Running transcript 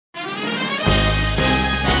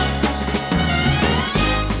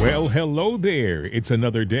Well, hello there. It's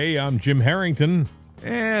another day. I'm Jim Harrington.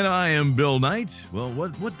 And I am Bill Knight. Well,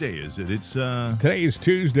 what day is it? It's Today is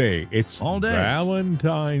Tuesday. It's all day.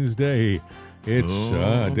 Valentine's Day. It's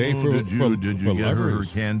a day for Did you get her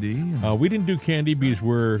candy? We didn't do candy because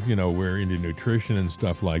we're into nutrition and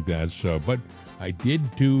stuff like that. So, but I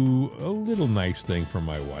did do a little nice thing for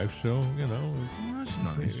my wife. So, That's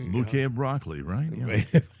nice. Bouquet of broccoli, right? Yeah.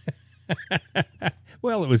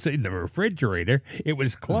 Well, it was in the refrigerator. It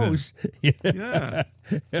was close. Yeah.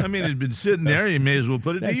 I mean, it'd been sitting there. You may as well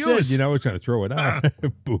put it to use. I was going to throw it out.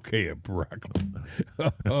 Bouquet of broccoli.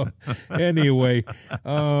 Anyway,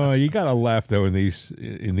 you got to laugh, though, in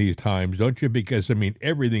these times, don't you? Because,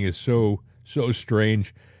 everything is so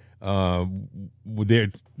strange. They're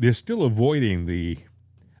still avoiding the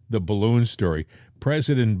balloon story.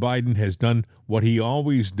 President Biden has done what he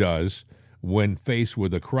always does when faced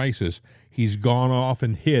with a crisis. He's gone off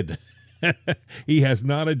and hid. He has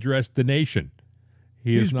not addressed the nation.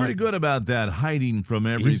 He's pretty good about that, hiding from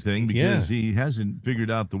everything, because he hasn't figured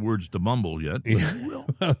out the words to mumble yet. But he will.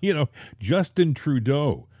 Well, Justin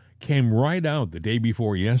Trudeau came right out the day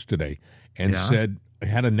before yesterday and had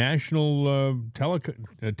a national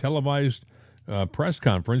televised press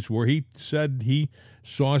conference where he said he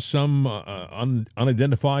saw some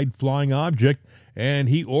unidentified flying object and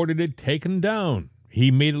he ordered it taken down. He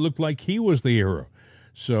made it look like he was the hero.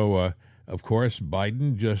 So, of course,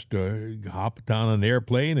 Biden just hopped on an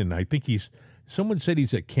airplane, and I think someone said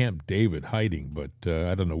he's at Camp David hiding, but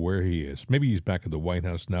I don't know where he is. Maybe he's back at the White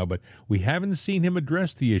House now, but we haven't seen him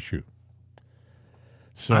address the issue.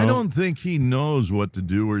 So I don't think he knows what to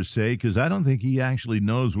do or say, because I don't think he actually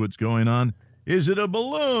knows what's going on. Is it a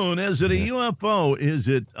balloon? Is it a UFO? Is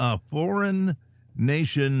it a foreign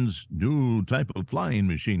nation's new type of flying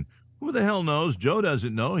machine? Who the hell knows? Joe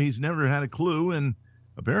doesn't know. He's never had a clue, and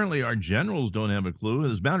apparently our generals don't have a clue.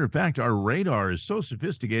 As a matter of fact, our radar is so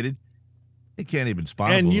sophisticated, it can't even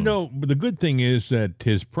spot and, a balloon. the good thing is that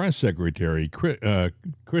his press secretary,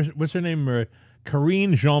 what's her name?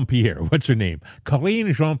 Karine Jean-Pierre. What's her name?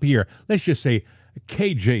 Karine Jean-Pierre. Let's just say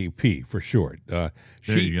KJP for short. There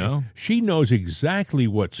you go. She knows exactly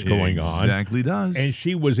what's going on. Exactly does. And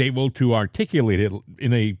she was able to articulate it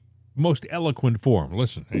in a most eloquent form.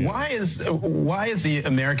 Listen. Why is the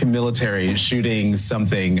American military shooting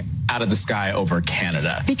something out of the sky over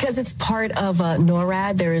Canada? Because it's part of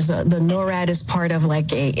NORAD. The NORAD is part of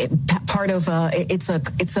it's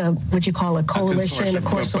a what you call a coalition, a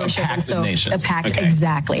consortium, a pact of nations. A pact, okay.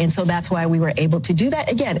 Exactly. And so that's why we were able to do that.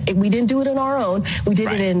 Again, we didn't do it on our own. We did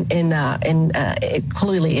it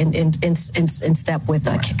clearly in step with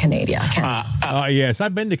Canada. Yes,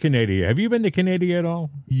 I've been to Canada. Have you been to Canada at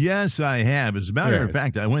all? Yes, I have. As a matter of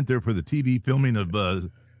fact, I went there for the TV filming of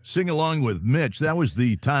Sing Along with Mitch. That was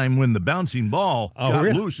the time when the bouncing ball got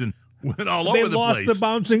loose and went all over the place. They lost the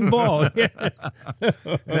bouncing ball.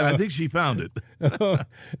 I think she found it.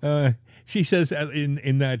 She says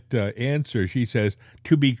in that answer, she says,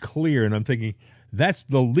 to be clear, and I'm thinking, that's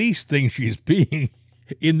the least thing she's being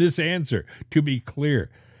in this answer, to be clear.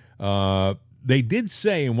 They did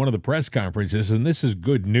say in one of the press conferences, and this is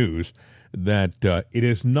good news, that it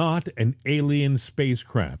is not an alien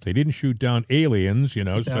spacecraft. They didn't shoot down aliens,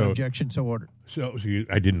 Without objection, so ordered. So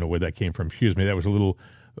I didn't know where that came from. Excuse me. That was a little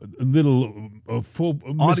full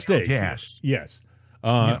mistake. Cast. Yes.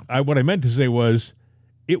 What I meant to say was,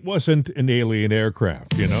 it wasn't an alien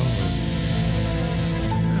aircraft. But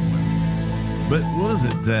what is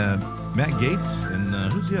it? Matt Gaetz and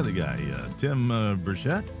who's the other guy? Tim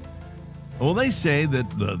Burchett. Well, they say that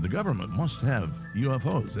the government must have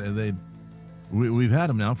UFOs. We've had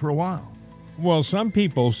them now for a while. Well, some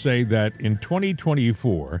people say that in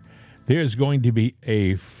 2024, there's going to be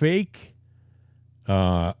a fake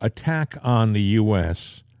attack on the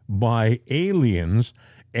U.S. by aliens,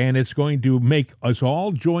 and it's going to make us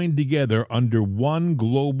all join together under one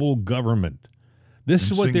global government. This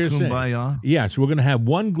is what they're saying. Yes, we're going to have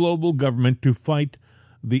one global government to fight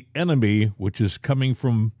the enemy, which is coming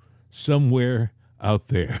from somewhere out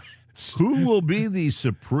there. Who will be the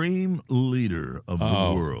supreme leader of the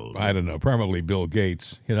world? I don't know. Probably Bill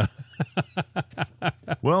Gates.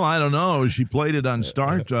 Well, I don't know. She played it on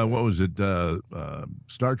Star Trek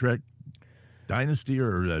Dynasty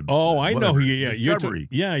or I know who.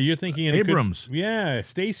 You're thinking Abrams.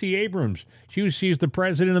 Stacey Abrams. She's the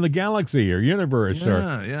president of the galaxy or universe.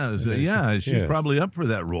 She's probably up for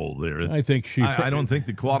that role there. I think she. I don't think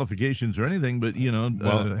the qualifications or anything, but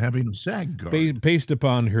having a SAG guard. Based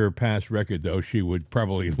upon her past record, though, she would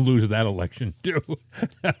probably lose that election too.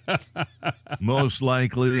 Most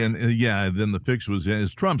likely, and then the fix was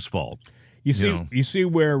Trump's fault. You see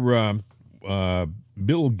where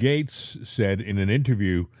Bill Gates said in an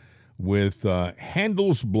interview with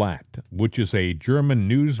Handelsblatt, which is a German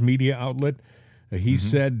news media outlet, he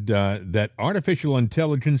said that artificial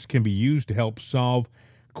intelligence can be used to help solve,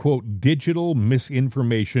 quote, digital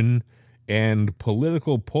misinformation and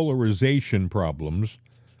political polarization problems.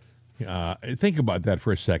 Think about that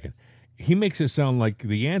for a second. He makes it sound like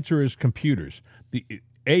the answer is computers. The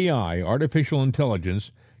AI, artificial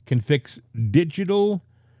intelligence, can fix digital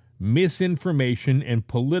misinformation and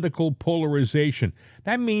political polarization.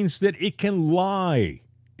 That means that it can lie.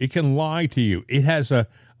 It can lie to you. It has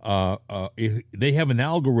they have an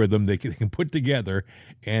algorithm they can put together,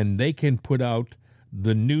 and they can put out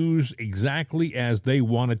the news exactly as they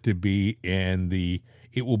want it to be, and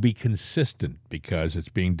it will be consistent because it's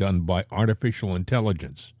being done by artificial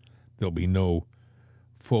intelligence. There'll be no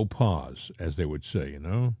faux pas, as they would say,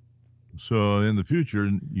 So in the future,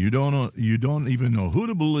 you don't even know who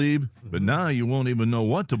to believe, but now you won't even know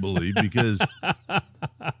what to believe because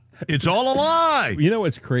it's all a lie. You know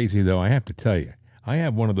what's crazy, though? I have to tell you, I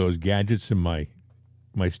have one of those gadgets in my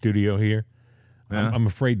studio here. Yeah. I'm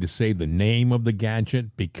afraid to say the name of the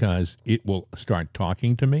gadget because it will start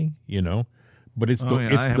talking to me, But it's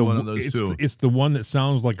it's the one that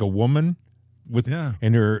sounds like a woman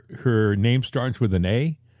and her name starts with an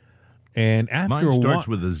A. And after mine starts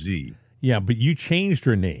with a Z. Yeah, but you changed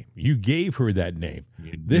her name. You gave her that name.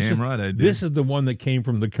 Right, I did. This is the one that came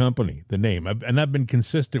from the company, the name. And I've been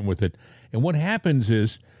consistent with it. And what happens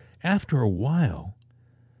is, after a while,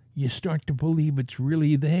 you start to believe it's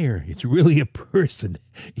really there. It's really a person.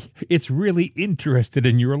 It's really interested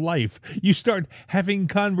in your life. You start having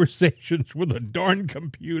conversations with a darn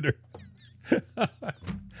computer.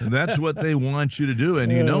 That's what they want you to do.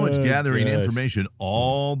 And it's gathering information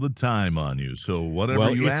all the time on you. So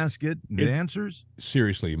whatever you ask it answers.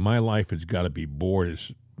 Seriously, my life has got to be bored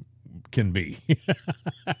as can be.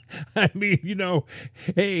 I mean,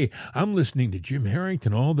 hey, I'm listening to Jim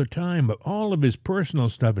Harrington all the time, but all of his personal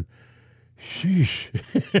stuff, and sheesh.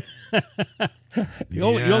 The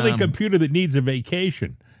only computer that needs a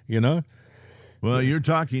vacation, Well, you're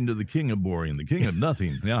talking to the king of boring, the king of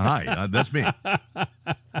nothing. Yeah, hi, that's me.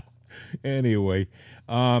 Anyway,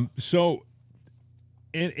 so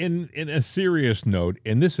in a serious note,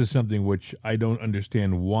 and this is something which I don't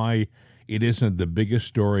understand why it isn't the biggest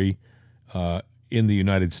story in the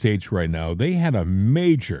United States right now. They had a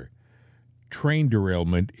major train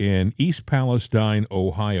derailment in East Palestine,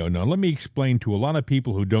 Ohio. Now, let me explain to a lot of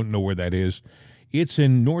people who don't know where that is. It's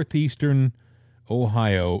in northeastern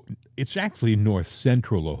Ohio. It's actually north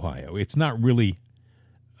central Ohio. It's not really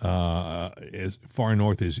as far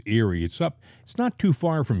north as Erie. It's not too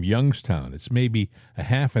far from Youngstown. It's maybe a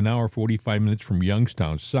half an hour, 45 minutes from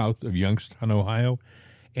Youngstown, south of Youngstown, Ohio.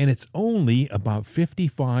 And it's only about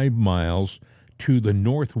 55 miles to the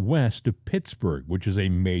northwest of Pittsburgh, which is a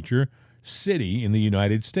major city in the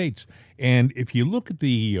United States. And if you look at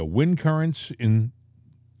the wind currents on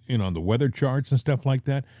the weather charts and stuff like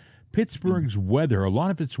that, Pittsburgh's weather, a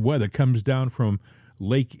lot of its weather comes down from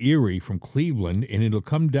Lake Erie, from Cleveland, and it'll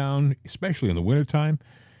come down, especially in the wintertime,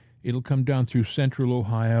 it'll come down through central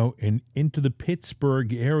Ohio and into the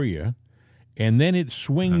Pittsburgh area, and then it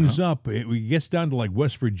swings up. It gets down to like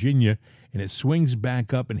West Virginia, and it swings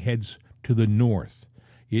back up and heads to the north.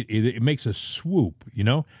 It makes a swoop,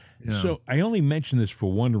 Yeah. So I only mention this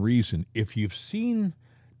for one reason. If you've seen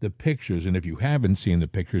the pictures, and if you haven't seen the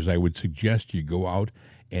pictures, I would suggest you go out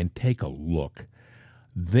and take a look.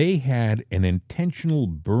 They had an intentional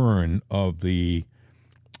burn of the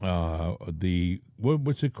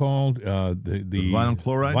what's it called? The vinyl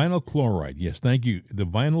chloride? Vinyl chloride, yes, thank you. The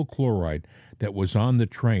vinyl chloride that was on the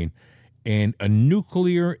train. And a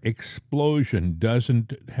nuclear explosion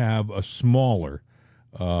doesn't have a smaller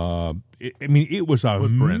it was a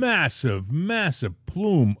massive, massive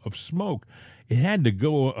plume of smoke. It had to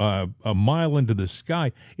go a mile into the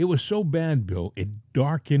sky. It was so bad, Bill, it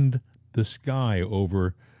darkened the sky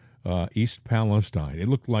over East Palestine. It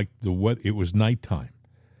looked like it was nighttime.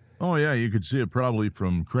 Oh, yeah, you could see it probably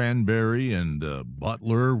from Cranberry and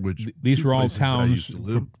Butler, which these are all towns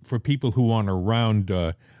for people who aren't around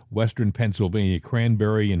western Pennsylvania.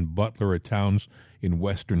 Cranberry and Butler are towns in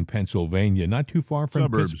western Pennsylvania, not too far from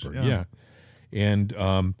suburbs, Pittsburgh. Yeah. And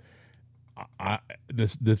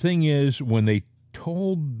the thing is, when they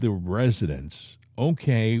told the residents,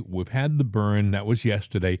 okay, we've had the burn, that was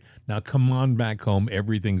yesterday, now come on back home,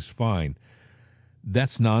 everything's fine.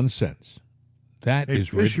 That's nonsense.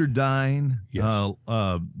 Fish are dying. Yes.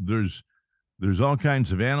 There's all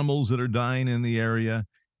kinds of animals that are dying in the area.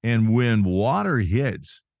 And when water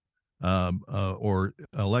hits, or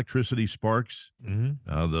electricity sparks,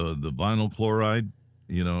 the vinyl chloride.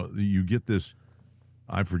 You get this.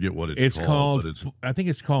 I forget what it's called. I think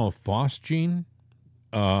it's called phosgene.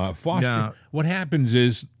 Yeah. What happens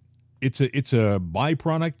is it's a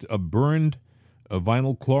byproduct of burned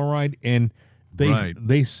vinyl chloride, and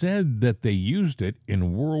they said that they used it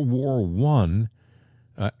in World War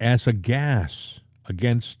I as a gas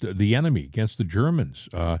against the enemy, against the Germans.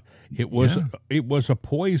 It was a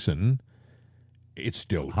poison. It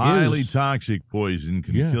still highly is. Toxic poison,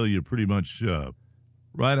 can kill you pretty much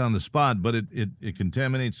right on the spot, but it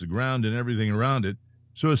contaminates the ground and everything around it.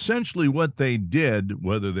 So essentially what they did,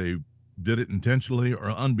 whether they did it intentionally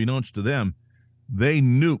or unbeknownst to them, they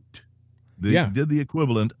nuked. They did the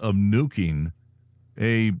equivalent of nuking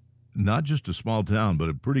not just a small town, but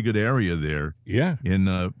a pretty good area there. Yeah.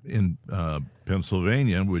 In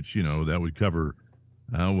Pennsylvania, which, that would cover,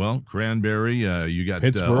 Cranberry. You got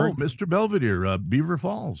Pittsburgh. Mr. Belvedere, Beaver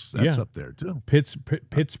Falls. That's up there, too.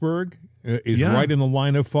 Pittsburgh is right in the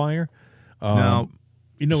line of fire. Now,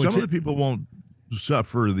 some of the people won't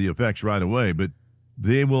suffer the effects right away, but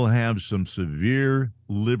they will have some severe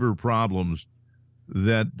liver problems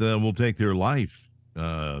that will take their life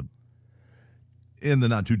in the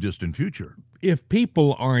not too distant future. If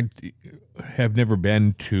people have never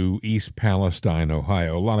been to East Palestine,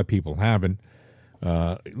 Ohio, a lot of people haven't.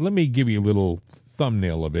 Let me give you a little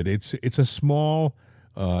thumbnail of it. It's a small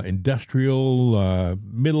industrial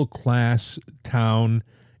middle class town.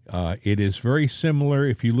 It is very similar.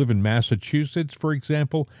 If you live in Massachusetts, for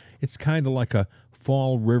example, it's kind of like a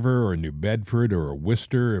Fall River or New Bedford or a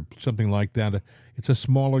Worcester or something like that. It's a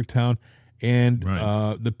smaller town, and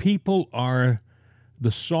the people are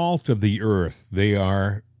the salt of the earth. They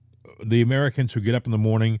are the Americans who get up in the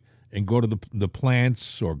morning and go to the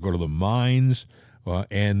plants or go to the mines,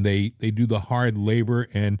 and they do the hard labor,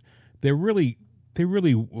 and they're really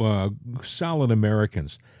solid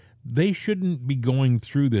Americans. They shouldn't be going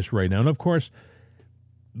through this right now. And of course,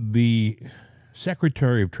 the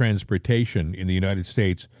Secretary of Transportation in the United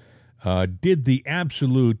States did the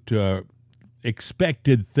absolute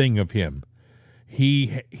expected thing of him.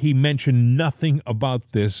 He mentioned nothing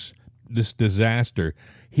about this disaster.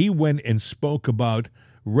 He went and spoke about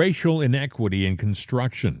racial inequity in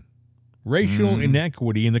construction. Racial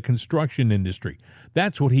inequity in the construction industry.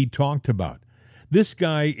 That's what he talked about. This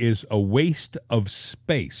guy is a waste of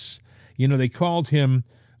space. They called him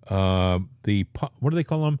what do they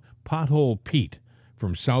call him? Pothole Pete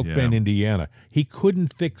from South Bend, Indiana. He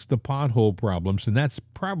couldn't fix the pothole problems, and that's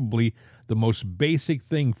probably the most basic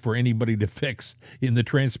thing for anybody to fix in the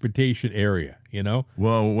transportation area,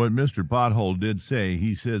 Well, what Mr. Pothole did say,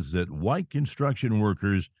 he says that white construction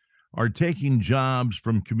workers are taking jobs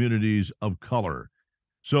from communities of color.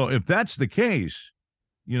 So if that's the case,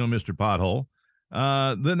 Mr. Pothole,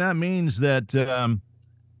 then that means that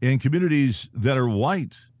in communities that are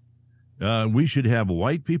white, we should have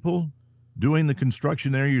white people doing the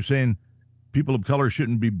construction there. You're saying people of color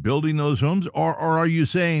shouldn't be building those homes? Or are you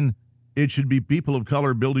saying it should be people of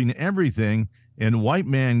color building everything and white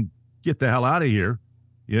man, get the hell out of here?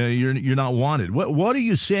 Yeah, you're not wanted. What are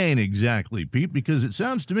you saying exactly, Pete? Because it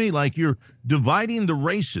sounds to me like you're dividing the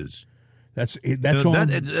races. That's all.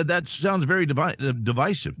 That sounds very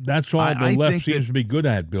divisive. That's all the left seems to be good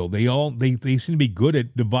at, Bill. They seem to be good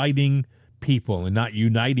at dividing people and not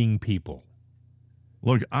uniting people.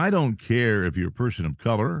 Look, I don't care if you're a person of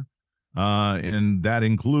color, and that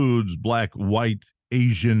includes black, white,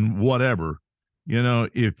 Asian, whatever.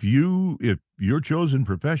 If your chosen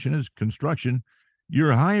profession is construction,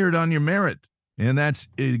 you're hired on your merit, and that's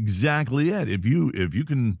exactly it. If you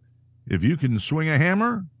can swing a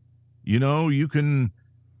hammer, you can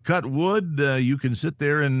cut wood. You can sit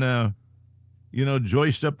there and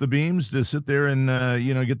joist up the beams to sit there and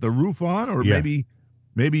get the roof on, or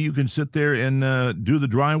maybe you can sit there and do the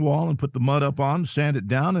drywall and put the mud up on, sand it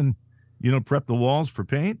down, and prep the walls for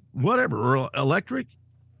paint, whatever, or electric.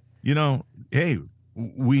 Hey,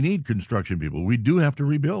 we need construction people. We do have to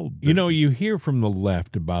rebuild. You hear from the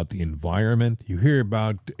left about the environment. You hear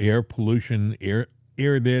about air pollution, air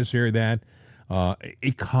this, air that,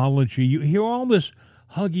 ecology. You hear all this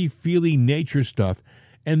huggy-feely nature stuff,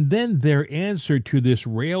 and then their answer to this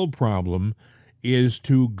rail problem is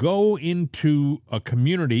to go into a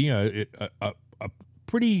community, a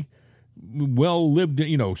pretty well-lived,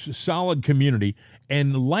 solid community,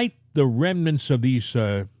 and light the remnants of these,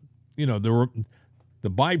 the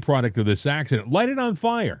byproduct of this accident, light it on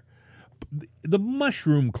fire. The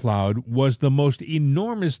mushroom cloud was the most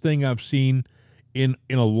enormous thing I've seen in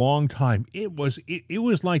a long time. It was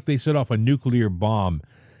like they set off a nuclear bomb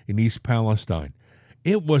in East Palestine.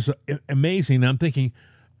 It was amazing. I'm thinking,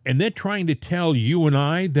 and they're trying to tell you and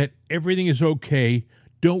I that everything is okay.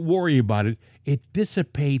 Don't worry about it. It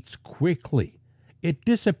dissipates quickly. It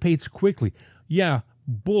dissipates quickly. Yeah,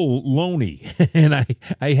 bull-loney. And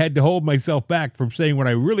I had to hold myself back from saying what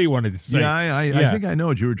I really wanted to say. Yeah, I think I know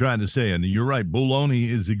what you were trying to say, and you're right. Bull-loney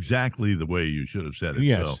is exactly the way you should have said it.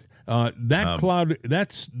 Yes. So, that cloud,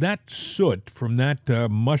 that soot from that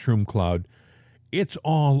mushroom cloud, it's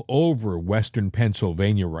all over western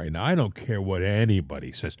Pennsylvania right now. I don't care what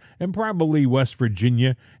anybody says. And probably West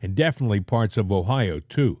Virginia and definitely parts of Ohio,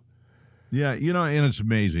 too. Yeah, and it's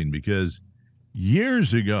amazing because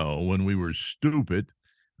years ago when we were stupid,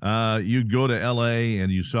 you'd go to L.A.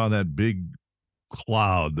 and you saw that big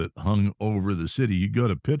cloud that hung over the city. You'd go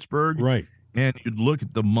to Pittsburgh, right, and you'd look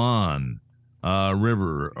at the Mon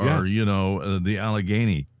River or, the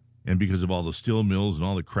Allegheny. And because of all the steel mills and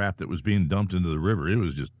all the crap that was being dumped into the river, it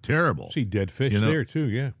was just terrible. See dead fish there, too,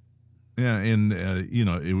 yeah. Yeah, and,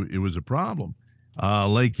 it was a problem.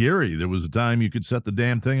 Lake Erie, there was a time you could set the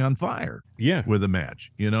damn thing on fire with a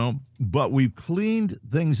match, But we've cleaned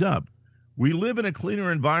things up. We live in a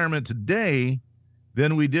cleaner environment today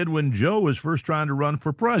than we did when Joe was first trying to run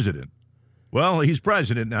for president. Well, he's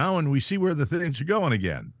president now, and we see where the things are going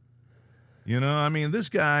again. This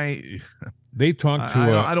guy... They talked to.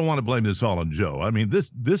 I don't want to blame this all on Joe. I mean,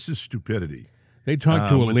 this is stupidity. They talked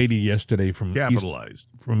to a lady yesterday from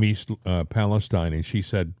East Palestine, and she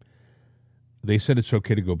said, they said it's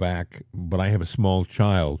okay to go back, but I have a small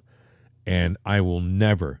child, and I will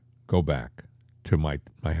never go back to my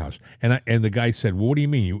house. And the guy said, well, what do you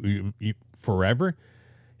mean? You forever?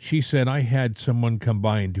 She said, I had someone come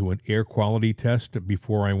by and do an air quality test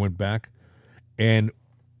before I went back, and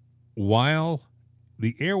while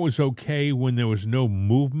the air was okay when there was no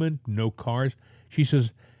movement, no cars. She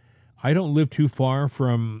says, I don't live too far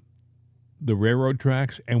from the railroad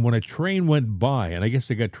tracks, and when a train went by, and I guess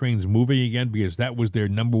they got trains moving again because that was their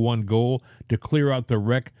number one goal, to clear out the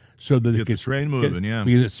wreck so that get the train moving,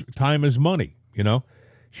 because time is money,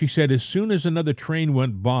 She said, as soon as another train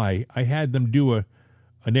went by, I had them do an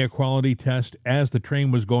air quality test as the train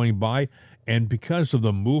was going by, and because of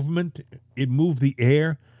the movement, it moved the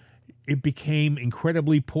air. It became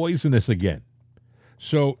incredibly poisonous again.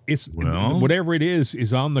 So it's whatever it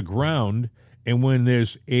is on the ground, and when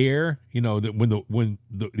there's air, that when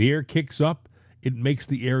the air kicks up, it makes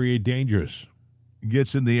the area dangerous. It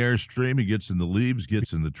gets in the airstream, it gets in the leaves,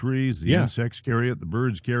 gets in the trees, the insects carry it, the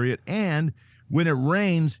birds carry it, and when it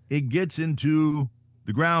rains, it gets into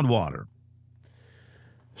the groundwater.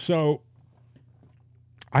 So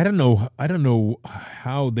I don't know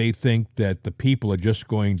how they think that the people are just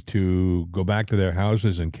going to go back to their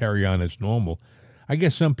houses and carry on as normal. I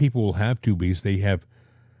guess some people will have to because they have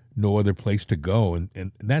no other place to go,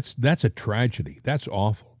 and that's a tragedy. That's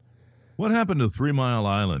awful. What happened to 3 Mile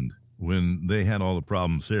Island when they had all the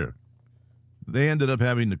problems here? They ended up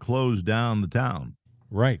having to close down the town.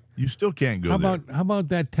 Right. You still can't go there. How about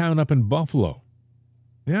that town up in Buffalo?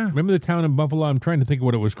 Yeah. Remember the town in Buffalo? I'm trying to think of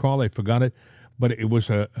what it was called. I forgot it. But it was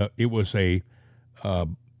an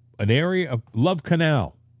area of Love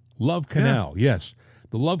Canal. Yes,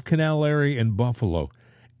 the Love Canal area in Buffalo,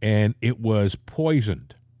 and it was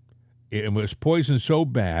poisoned. It was poisoned so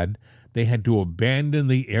bad they had to abandon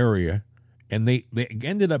the area, and they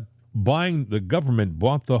ended up the government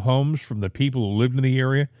bought the homes from the people who lived in the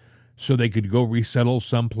area, so they could go resettle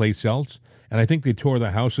someplace else. And I think they tore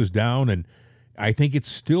the houses down, and I think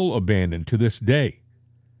it's still abandoned to this day.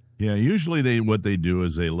 Yeah, usually what they do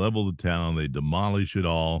is they level the town, they demolish it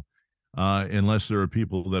all, unless there are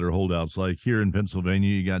people that are holdouts. Like here in Pennsylvania,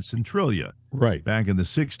 you got Centralia. Right. Back in the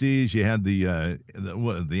 60s, you had the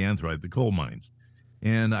anthrite, the coal mines.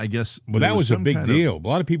 And I guess... Well, that was a big deal. A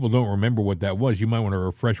lot of people don't remember what that was. You might want to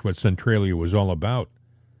refresh what Centralia was all about.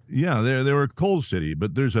 Yeah, they were a coal city,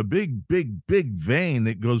 but there's a big, big, big vein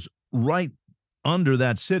that goes right under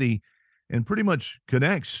that city and pretty much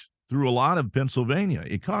connects through a lot of Pennsylvania.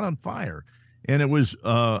 It caught on fire, and it was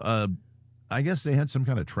I guess they had some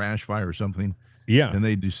kind of trash fire or something. Yeah, and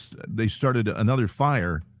they started another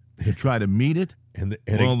fire to try to meet it.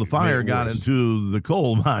 The fire got into the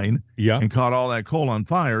coal mine, and caught all that coal on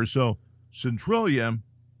fire. So Centralia,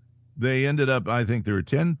 they ended up. I think there were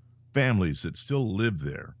 10 families that still live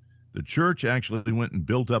there. The church actually went and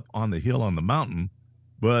built up on the hill on the mountain,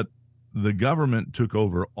 but the government took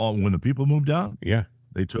over all when the people moved out. Yeah.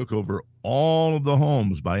 They took over all of the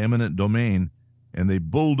homes by eminent domain, and they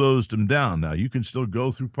bulldozed them down. Now, you can still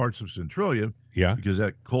go through parts of Centralia because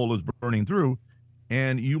that coal is burning through,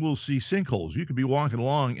 and you will see sinkholes. You could be walking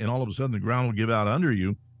along, and all of a sudden the ground will give out under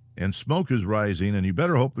you, and smoke is rising, and you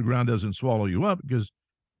better hope the ground doesn't swallow you up because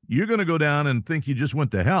you're going to go down and think you just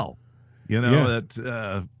went to hell. You know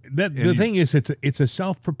the thing is, it's a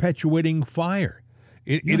self-perpetuating fire.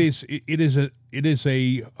 It is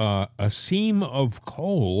a seam of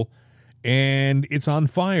coal, and it's on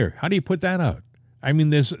fire. How do you put that out? I mean,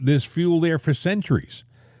 there's fuel there for centuries.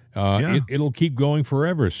 It'll keep going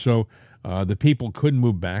forever. So the people couldn't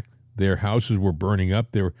move back. Their houses were burning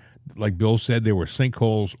up. There were, like Bill said, there were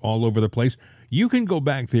sinkholes all over the place. You can go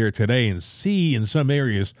back there today and see in some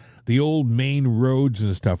areas the old main roads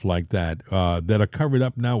and stuff like that that are covered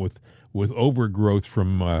up now with overgrowth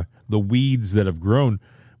from the weeds that have grown.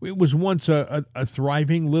 It was once a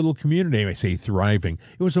thriving little community. I say thriving.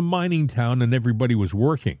 It was a mining town, and everybody was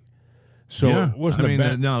working. So it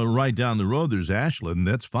wasn't now right down the road, there's Ashland.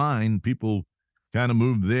 That's fine. People kind of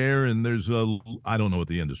moved there, and there's I don't know what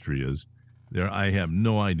the industry is there. I have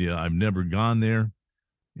no idea. I've never gone there.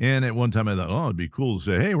 And at one time I thought, oh, it'd be cool to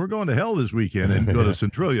say, hey, we're going to hell this weekend and go to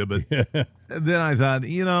Centralia. But then I thought,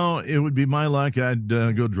 it would be my luck. I'd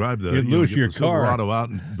go drive You'd lose your car. Silverado out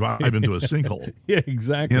and drive into a sinkhole. Yeah,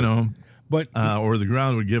 exactly. But or the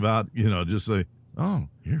ground would give out, just say, oh,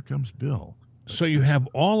 here comes Bill. So you have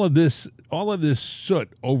all of this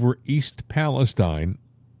soot over East Palestine.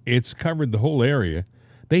 It's covered the whole area.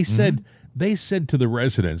 They said to the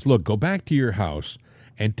residents, look, go back to your house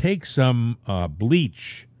and take some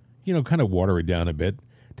bleach, kind of water it down a bit.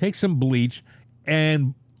 Take some bleach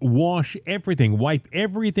and wash everything. Wipe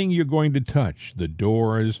everything you're going to touch. The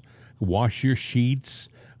doors, wash your sheets,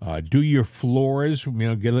 do your floors,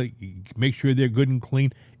 make sure they're good and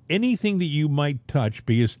clean. Anything that you might touch,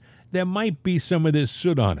 because there might be some of this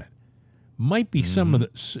soot on it. Might be some of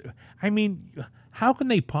the... I mean, how can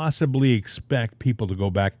they possibly expect people to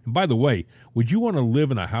go back? And by the way, would you want to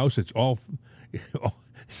live in a house that's all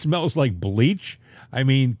smells like bleach? I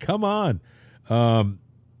mean, come on.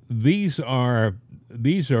 These are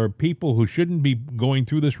people who shouldn't be going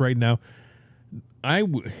through this right now.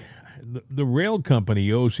 The rail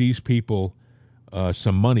company owes these people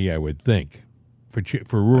some money, I would think,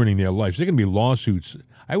 for ruining their lives. There are going to be lawsuits.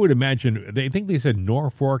 I would imagine, they said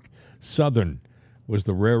Norfolk Southern was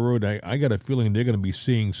the railroad. I got a feeling they're going to be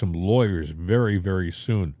seeing some lawyers very, very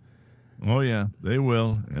soon. Oh yeah, they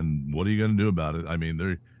will. And what are you going to do about it? I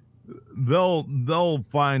mean, they'll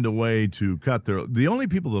find a way to cut the only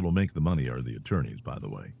people that'll make the money are the attorneys, by the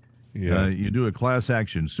way. Yeah. You do a class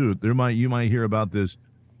action suit, you might hear about this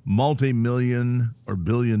multi-million or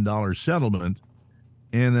billion-dollar settlement,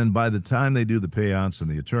 and then by the time they do the payouts and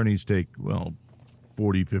the attorneys take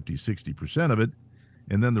 40, 50, 60% of it,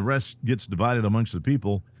 and then the rest gets divided amongst the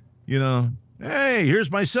people, hey,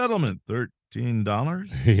 here's my settlement, $13.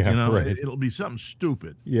 Yeah, right. It'll be something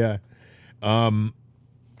stupid. Yeah. I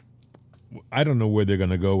don't know where they're going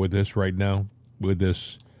to go with this right now, with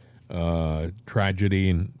this tragedy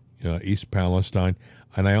in East Palestine.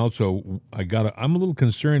 And I'm a little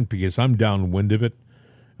concerned because I'm downwind of it.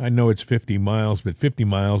 I know it's 50 miles, but 50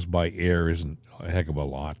 miles by air isn't a heck of a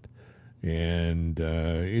lot. And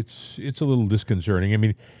it's a little disconcerting. I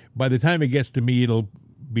mean, by the time it gets to me, it'll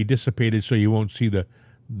be dissipated, so you won't see the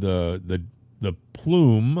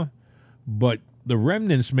plume, but the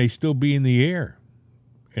remnants may still be in the air,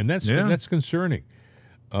 and that's concerning.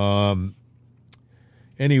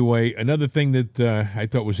 Anyway, another thing that I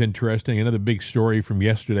thought was interesting, another big story from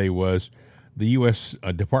yesterday was the U.S.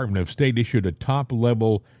 Department of State issued a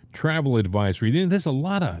top-level travel advisory. There's a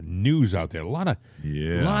lot of news out there, a lot of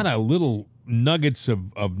little nuggets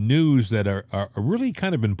of news that are really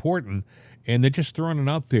kind of important, and they're just throwing it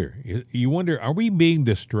out there. You wonder, are we being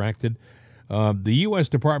distracted? The U.S.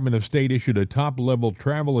 Department of State issued a top-level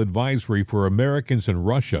travel advisory for Americans in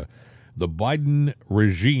Russia. The Biden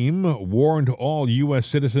regime warned all U.S.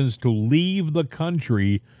 citizens to leave the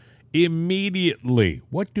country immediately.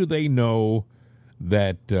 What do they know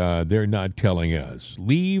that they're not telling us?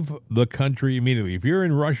 Leave the country immediately. If you're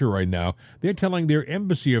in Russia right now, they're telling their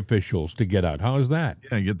embassy officials to get out. How is that?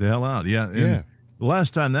 Yeah, get the hell out. Yeah. And the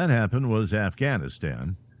last time that happened was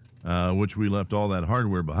Afghanistan, which we left all that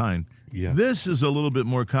hardware behind. Yeah. This is a little bit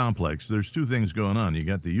more complex. There's two things going on. You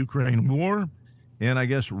got the Ukraine war, and I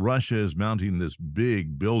guess Russia is mounting this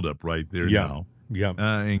big buildup right there now. Yeah.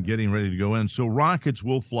 And getting ready to go in. So rockets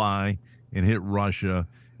will fly and hit Russia,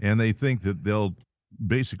 and they think that they'll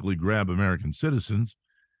basically grab American citizens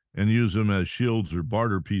and use them as shields or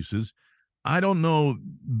barter pieces. I don't know.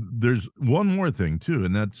 There's one more thing, too,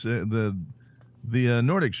 and that's the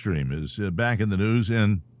Nordic Stream is back in the news,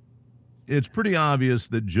 and it's pretty obvious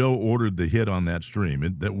that Joe ordered the hit on that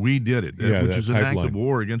stream, that we did it, which is an act of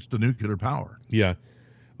war against the nuclear power. Yeah.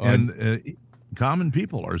 And common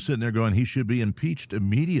people are sitting there going, he should be impeached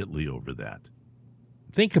immediately over that.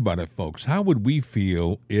 think about it, folks. How would we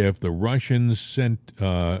feel if the Russians sent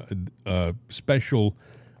a special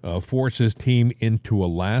forces team into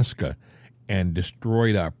Alaska and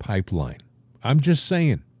destroyed our pipeline? I'm just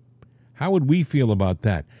saying. How would we feel about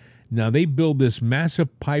that? Now, they build this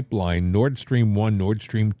massive pipeline, Nord Stream 1, Nord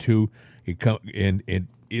Stream 2,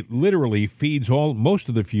 it literally feeds most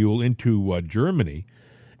of the fuel into Germany,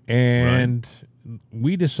 and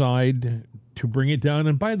we decide to bring it down.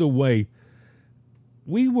 And by the way,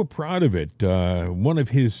 we were proud of it. One of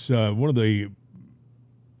the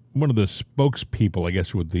spokespeople, I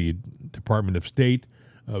guess, with the Department of State,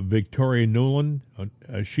 Victoria Nuland,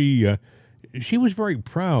 she was very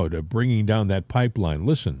proud of bringing down that pipeline.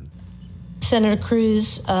 Listen. Senator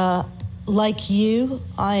Cruz, like you,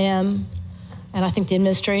 I am, and I think the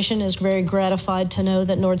administration is very gratified to know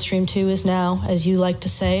that Nord Stream 2 is now, as you like to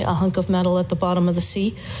say, a hunk of metal at the bottom of the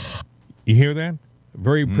sea. You hear that?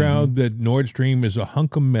 Very proud that Nord Stream is a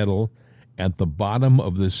hunk of metal at the bottom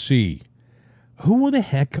of the sea. Who the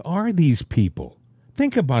heck are these people?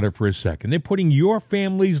 Think about it for a second. They're putting your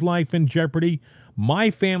family's life in jeopardy, my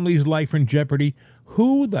family's life in jeopardy.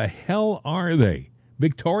 Who the hell are they?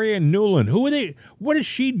 Victoria Nuland. Who are they? What is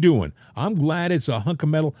she doing? I'm glad it's a hunk of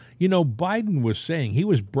metal. You know, Biden was saying, he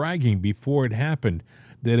was bragging before it happened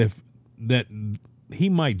that he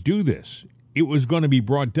might do this. It was going to be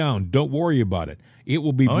brought down. Don't worry about it. It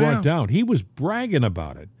will be brought down. He was bragging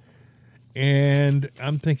about it. And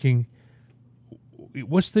I'm thinking,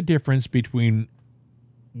 what's the difference between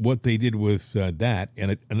what they did with that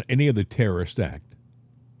and any other terrorist act?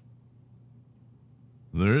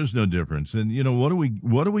 There is no difference. And, you know, what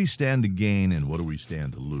do we stand to gain and what do we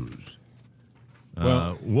stand to lose?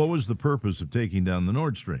 Well, what was the purpose of taking down the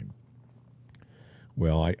Nord Stream?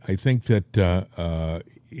 Well, I think that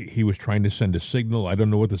he was trying to send a signal. I don't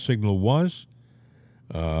know what the signal was.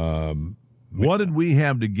 What did we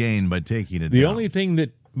have to gain by taking it down? The only thing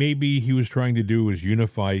that maybe he was trying to do was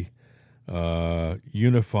unify the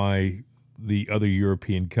other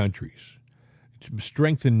European countries,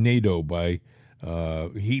 strengthen NATO by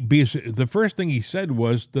the first thing he said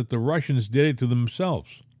was that the Russians did it to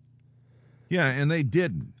themselves. Yeah, and they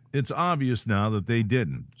didn't. It's obvious now that they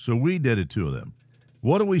didn't. So we did it to them.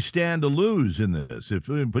 What do we stand to lose in this? If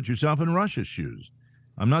put yourself in Russia's shoes.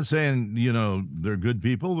 I'm not saying, you know, they're good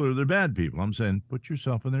people or they're bad people. I'm saying put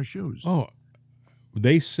yourself in their shoes. Oh,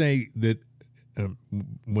 they say that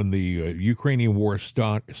when the Ukrainian war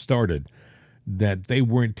started, that they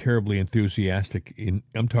weren't terribly enthusiastic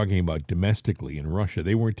I'm talking about domestically in Russia.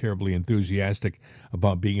 They weren't terribly enthusiastic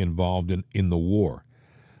about being involved in the war.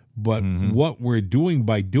 But what we're doing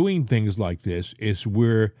by doing things like this is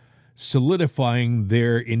we're solidifying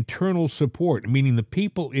their internal support, meaning the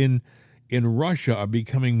people in Russia are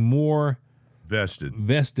becoming more vested,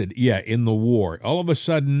 in the war. All of a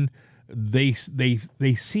sudden, they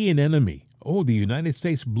see an enemy. Oh, the United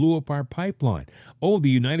States blew up our pipeline. Oh, the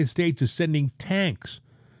United States is sending tanks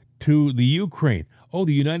to the Ukraine. Oh,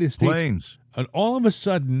 the United States. Planes. And all of a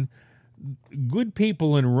sudden, good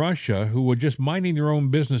people in Russia who were just minding their own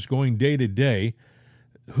business, going day to day,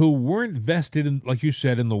 who weren't vested in, like you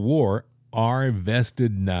said, in the war, are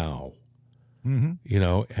vested now. You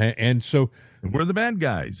know, and so we're the bad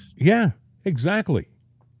guys. Yeah, exactly.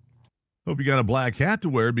 Hope you got a black hat to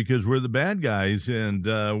wear because we're the bad guys and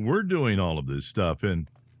we're doing all of this stuff. And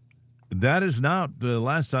that is not the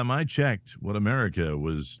last time I checked what America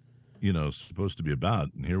was, you know, supposed to be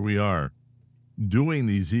about. And here we are doing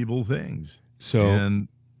these evil things. And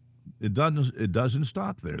it doesn't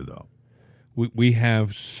stop there, though. We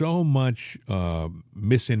have so much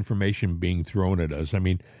misinformation being thrown at us. I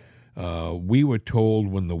mean, we were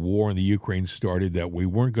told when the war in the Ukraine started that we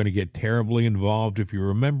weren't going to get terribly involved. If you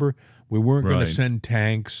remember, we weren't going to send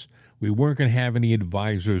tanks. We weren't going to have any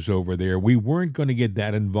advisors over there. We weren't going to get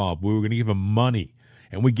that involved. We were going to give them money.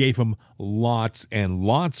 And we gave them lots and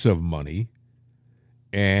lots of money.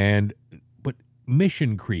 But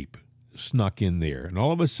mission creep snuck in there. And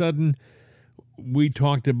all of a sudden, we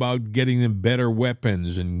talked about getting them better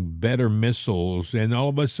weapons and better missiles, and all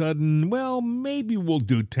of a sudden, well, maybe we'll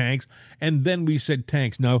do tanks. And then we said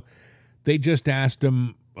tanks. Now, they just asked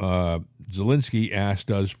them, Zelensky asked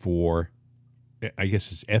us for, I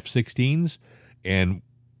guess it's F-16s, and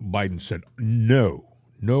Biden said, no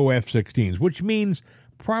F-16s, which means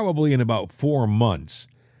probably in about 4 months,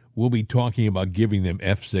 we'll be talking about giving them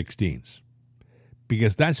F-16s.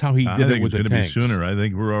 Because that's how he did it with the tanks. It's going to be sooner. I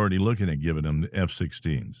think we're already looking at giving them the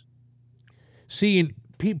F-16s. See, and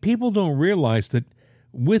people don't realize that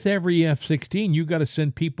with every F-16, you got to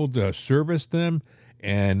send people to service them.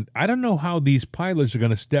 And I don't know how these pilots are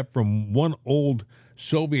going to step from one old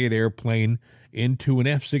Soviet airplane into an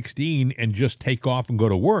F-16 and just take off and go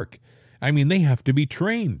to work. I mean, they have to be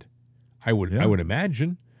trained. I would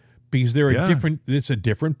imagine, because they're a different. It's a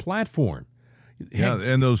different platform. Yeah,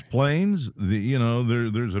 and those planes,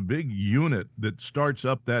 there's a big unit that starts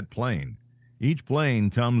up that plane. Each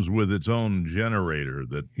plane comes with its own generator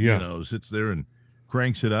that sits there and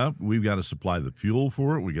cranks it up. We've got to supply the fuel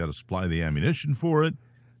for it. We got to supply the ammunition for it.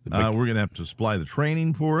 We're going to have to supply the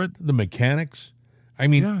training for it. The mechanics. I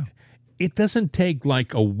mean, it doesn't take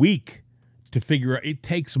like a week to figure out. It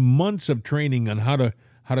takes months of training on how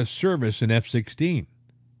to service an F-16.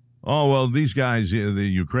 Oh, well, these guys, the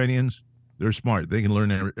Ukrainians, they're smart. They can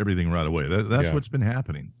learn everything right away. That's what's been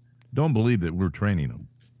happening. Don't believe that we're training them.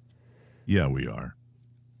 Yeah, we are.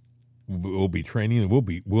 We'll be training,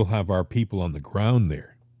 and we'll have our people on the ground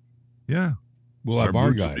there. Yeah. We'll have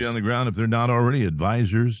our guys will be on the ground if they're not already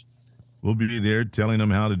advisors. We'll be there telling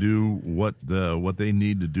them how to do what they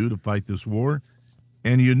need to do to fight this war.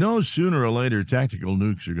 And sooner or later, tactical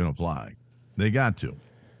nukes are going to fly. They got to.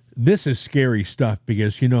 This is scary stuff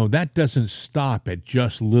because, that doesn't stop at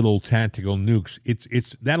just little tactical nukes.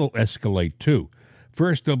 It's that'll escalate too.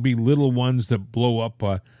 First, there'll be little ones that blow up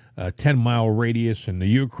a 10-mile radius in the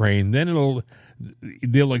Ukraine. Then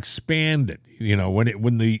they'll expand it.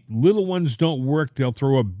 When the little ones don't work, they'll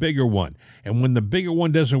throw a bigger one. And when the bigger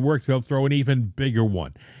one doesn't work, they'll throw an even bigger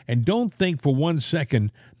one. And don't think for one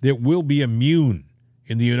second that we'll be immune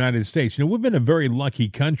in the United States. We've been a very lucky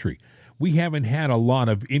country. We haven't had a lot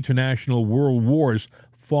of international world wars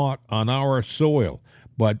fought on our soil,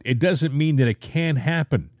 but it doesn't mean that it can't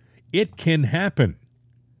happen. It can happen.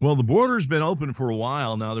 Well, the border's been open for a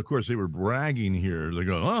while now. Of course, they were bragging here. They're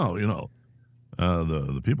going,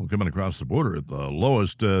 the people coming across the border at the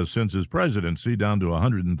lowest since his presidency, down to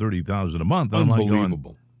 130,000 a month.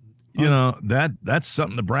 Unbelievable. That's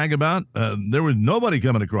something to brag about. There was nobody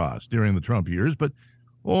coming across during the Trump years, but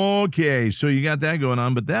okay, so you got that going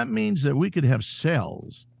on. But that means that we could have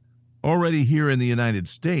cells already here in the United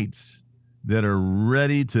States that are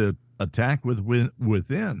ready to attack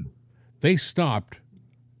within. They stopped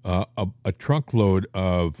a truckload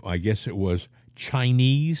of, I guess it was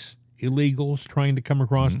Chinese illegals trying to come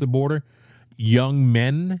across the border. Young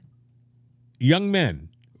men,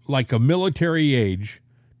 like a military age,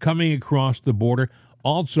 coming across the border.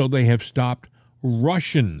 Also, they have stopped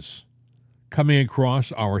Russians coming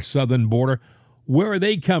across our southern border. Where are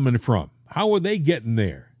they coming from? How are they getting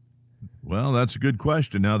there? Well, that's a good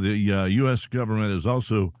question. Now, the U.S. government has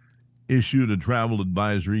also issued a travel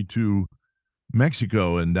advisory to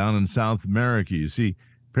Mexico and down in South America. You see,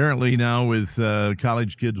 apparently now with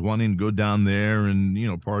college kids wanting to go down there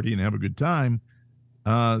and, party and have a good time,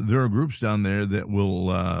 there are groups down there that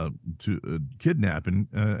will kidnap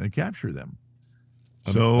and capture them.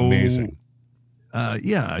 So amazing.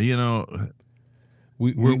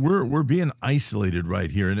 We're being isolated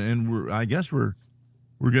right here, and I guess we're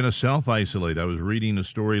going to self-isolate. I was reading a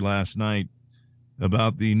story last night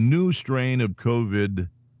about the new strain of COVID,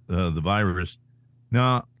 the virus.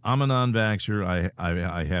 Now, I'm a non-vaxxer.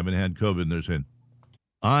 I haven't had COVID, and they're saying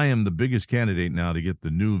I am the biggest candidate now to get the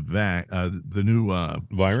new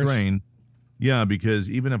virus strain. Yeah, because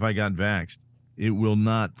even if I got vaxxed, it will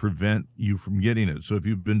not prevent you from getting it. So if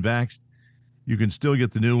you've been vaxxed, you can still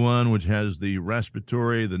get the new one, which has the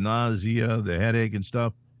respiratory, the nausea, the headache and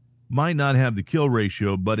stuff. Might not have the kill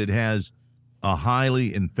ratio, but it has a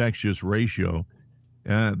highly infectious ratio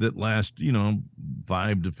that lasts,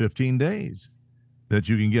 5 to 15 days that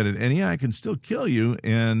you can get it. And it can still kill you.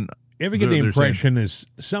 And ever get the impression is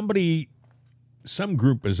some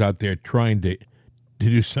group is out there trying to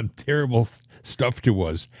do some terrible stuff to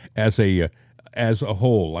us as a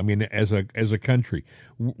whole. I mean, as a country,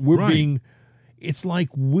 we're being. It's like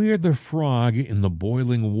we're the frog in the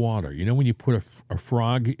boiling water. When you put a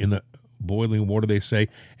frog in the boiling water, they say,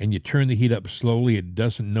 and you turn the heat up slowly, it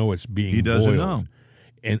doesn't know it's being boiled. He doesn't know.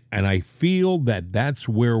 And I feel that that's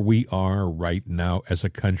where we are right now as a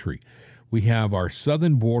country. We have our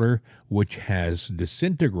southern border, which has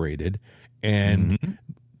disintegrated, and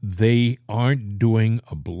they aren't doing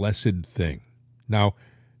a blessed thing. Now,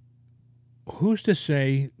 who's to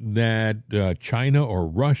say that China or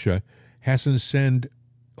Russia hasn't sent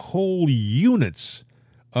whole units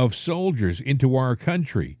of soldiers into our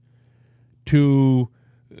country to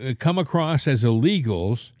come across as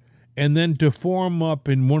illegals and then to form up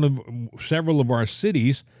in several of our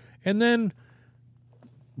cities and then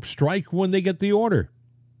strike when they get the order?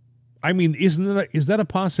 I mean, is that a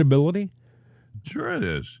possibility? Sure it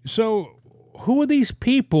is. So who are these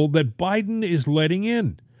people that Biden is letting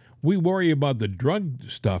in? We worry about the drug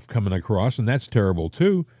stuff coming across, and that's terrible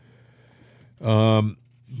too.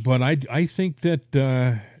 But I think that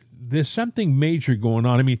there's something major going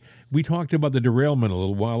on. I mean, we talked about the derailment a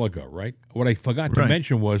little while ago, right? What I forgot to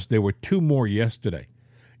mention was there were 2 more yesterday.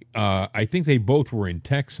 I think they both were in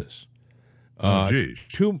Texas.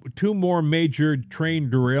 Two more major train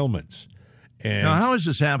derailments. And now, how is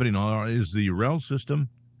this happening? Is the rail system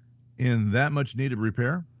in that much need of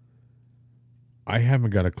repair? I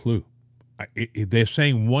haven't got a clue. They're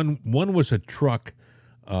saying one was a truck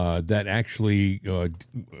that actually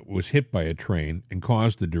was hit by a train and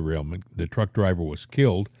caused the derailment. The truck driver was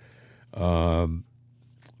killed. But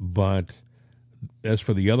as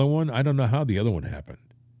for the other one, I don't know how the other one happened.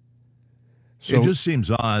 So, it just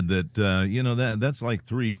seems odd that, that's like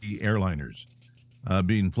 3 airliners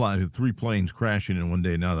being flying, 3 planes crashing in one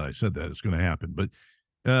day. Now that I said that, it's going to happen. But,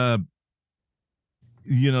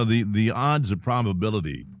 the odds of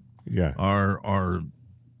probability are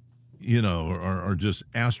just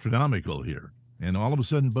astronomical here. And all of a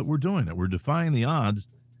sudden, but we're doing it. We're defying the odds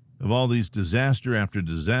of all these disaster after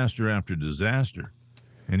disaster after disaster.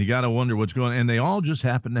 And you got to wonder what's going on. And they all just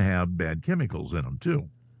happen to have bad chemicals in them, too.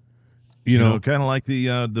 You know, kind of like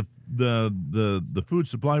the food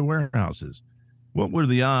supply warehouses. What were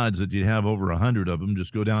the odds that you'd have over 100 of them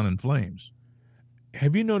just go down in flames?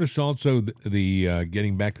 Have you noticed also the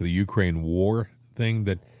getting back to the Ukraine war thing,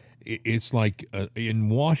 that it's like in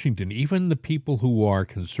Washington, even the people who are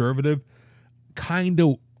conservative kind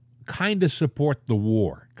of support the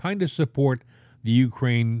war, kind of support the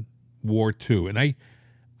Ukraine war too. And I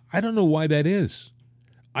don't know why that is.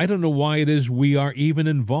 I don't know why it is we are even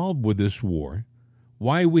involved with this war,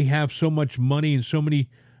 why we have so much money and so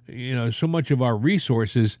much of our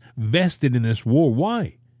resources vested in this war.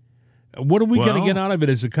 Why? What are we going to get out of it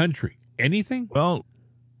as a country? Anything? Well,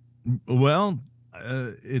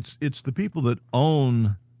 it's the people that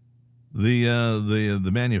own the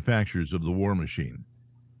manufacturers of the war machine,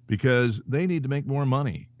 because they need to make more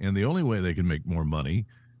money, and the only way they can make more money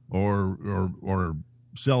or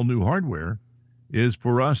sell new hardware is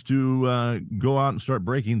for us to go out and start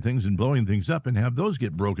breaking things and blowing things up and have those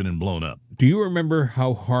get broken and blown up. Do you remember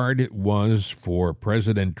how hard it was for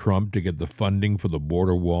President Trump to get the funding for the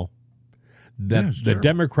border wall? The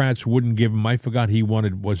Democrats wouldn't give him. I forgot he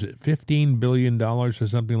wanted, was it $15 billion or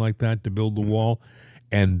something like that to build the wall?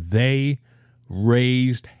 And they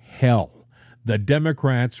raised hell. The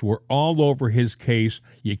Democrats were all over his case.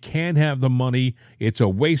 You can't have the money. It's a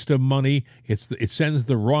waste of money. It sends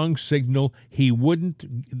the wrong signal. He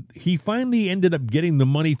finally ended up getting the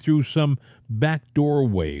money through some back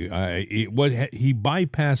doorway. He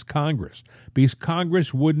bypassed Congress because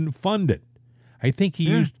Congress wouldn't fund it. I think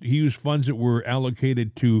he used funds that were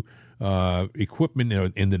allocated to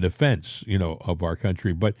equipment in the defense, of our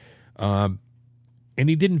country. But and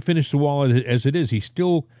he didn't finish the wall as it is.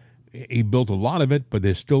 He built a lot of it, but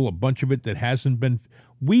there's still a bunch of it that hasn't been.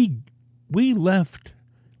 We left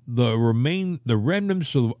the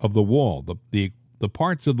remnants of the wall, the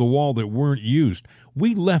parts of the wall that weren't used.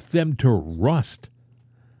 We left them to rust,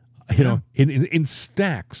 in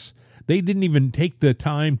stacks. They didn't even take the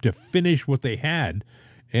time to finish what they had.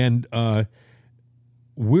 And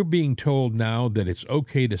we're being told now that it's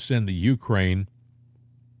okay to send the Ukraine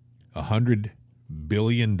 $100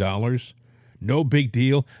 billion. No big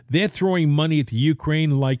deal. They're throwing money at the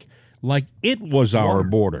Ukraine like it was our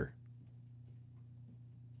border.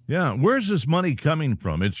 Yeah, where's this money coming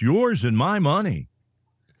from? It's yours and my money.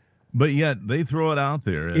 But yet they throw it out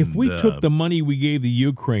there. And, if we took the money we gave the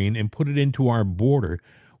Ukraine and put it into our border,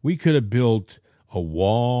 we could have built a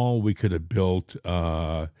wall. We could have built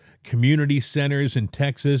community centers in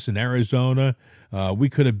Texas and Arizona. We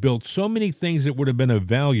could have built so many things that would have been of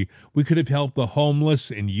value. We could have helped the homeless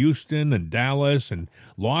in Houston and Dallas and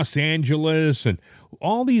Los Angeles, and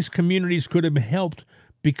all these communities could have been helped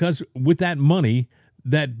because with that money,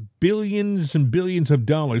 that billions and billions of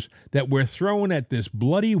dollars that we're throwing at this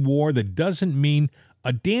bloody war that doesn't mean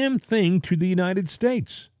a damn thing to the United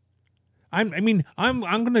States. I'm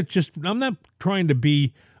not trying to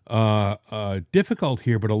be difficult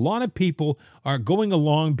here, but a lot of people are going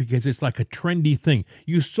along because it's like a trendy thing.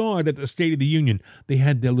 You saw it at the State of the Union. They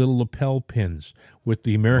had their little lapel pins with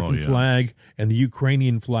the American flag and the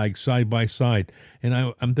Ukrainian flag side by side, and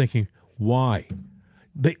I'm thinking, why?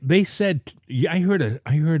 They said, I heard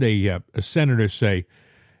a senator say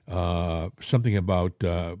something about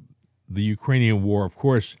the Ukrainian war. Of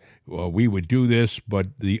course, we would do this,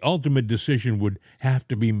 but the ultimate decision would have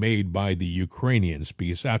to be made by the Ukrainians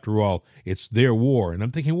because, after all, it's their war. And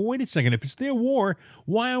I'm thinking, well, wait a second. If it's their war,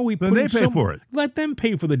 why are we putting they pay for it? Let them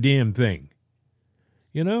pay for the damn thing.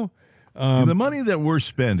 The money that we're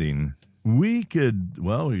spending we could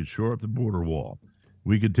shore up the border wall.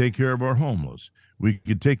 We could take care of our homeless. We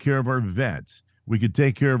could take care of our vets. We could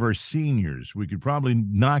take care of our seniors. We could probably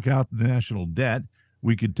knock out the national debt.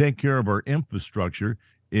 We could take care of our infrastructure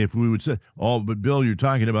if we would say, "Oh, but Bill, you're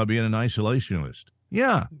talking about being an isolationist."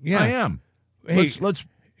 Yeah, I am. Hey, let's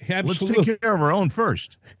absolutely. take care of our own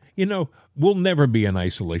first. You know, we'll never be an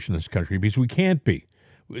isolationist country because we can't be.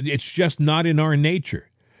 It's just not in our nature.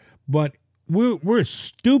 But we're a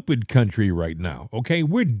stupid country right now, okay?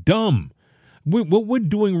 We're dumb. What we're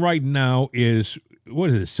doing right now is,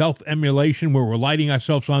 self-emulation, where we're lighting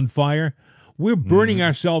ourselves on fire? We're burning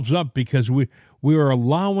ourselves up because we are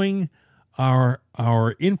allowing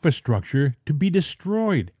our infrastructure to be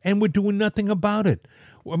destroyed, and we're doing nothing about it.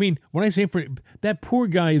 I mean, when I say for that poor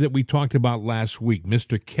guy that we talked about last week,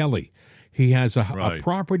 Mr. Kelly, he has a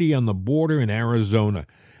property on the border in Arizona,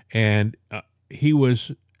 and he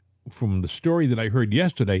was, from the story that I heard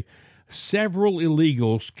yesterday, several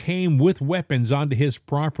illegals came with weapons onto his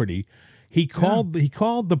property. He called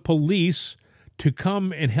the police to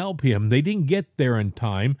come and help him. They didn't get there in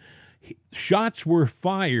time. Shots were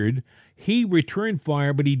fired. He returned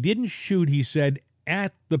fire, but he didn't shoot, he said,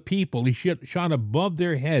 at the people. He shot above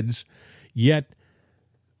their heads, yet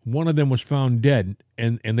one of them was found dead,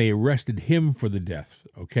 and they arrested him for the death,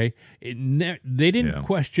 okay? They didn't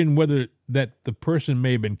question whether that the person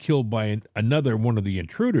may have been killed by another one of the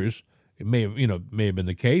intruders. It may have been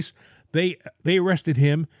the case. They arrested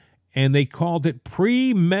him, and they called it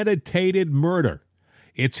premeditated murder.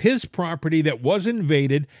 It's his property that was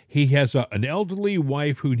invaded. He has an elderly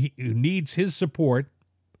wife who needs his support,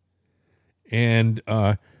 and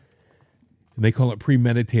they call it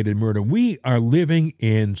premeditated murder. We are living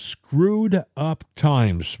in screwed up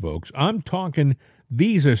times, folks. I'm talking,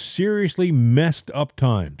 these are seriously messed up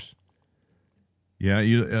times.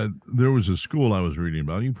 Yeah, there was a school I was reading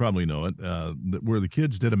about, you probably know it, where the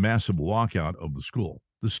kids did a massive walkout of the school.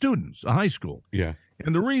 The students, a high school. Yeah.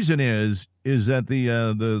 And the reason is that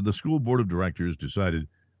the school board of directors decided,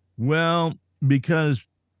 well, because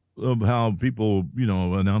of how people,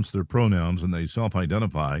 announce their pronouns and they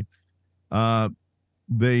self-identify,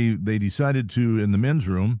 they decided to, in the men's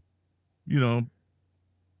room,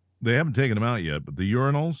 they haven't taken them out yet, but the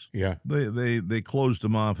urinals, they closed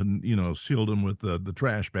them off and, sealed them with the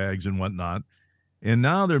trash bags and whatnot. And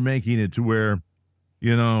now they're making it to where,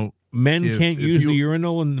 men can't use the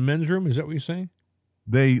urinal in the men's room. Is that what you're saying?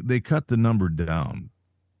 They cut the number down.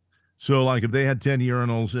 So, like, if they had 10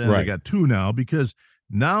 urinals, and they got 2 now, because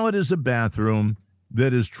now it is a bathroom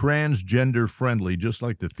that is transgender friendly, just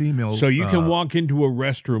like the female. So you can walk into a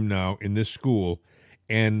restroom now in this school,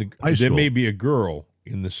 and there may be a girl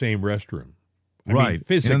in the same restroom. I mean,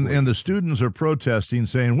 physically. And the students are protesting,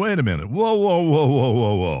 saying, wait a minute,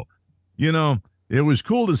 whoa. It was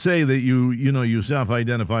cool to say that you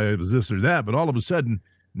self-identify as this or that, but all of a sudden,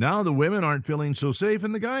 now the women aren't feeling so safe,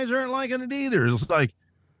 and the guys aren't liking it either. It's like,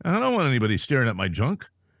 I don't want anybody staring at my junk,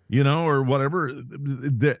 or whatever.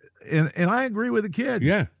 And I agree with the kids.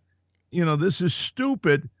 Yeah. This is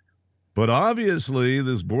stupid. But obviously,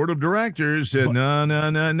 this board of directors said,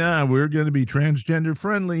 no, we're going to be transgender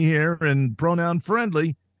friendly here and pronoun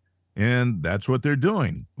friendly. And that's what they're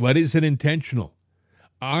doing. But is it intentional?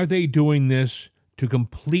 Are they doing this to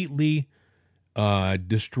completely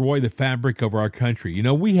destroy the fabric of our country?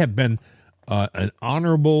 We have been an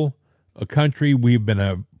honorable country. We've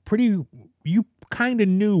been you kind of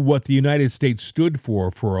knew what the United States stood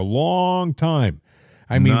for a long time.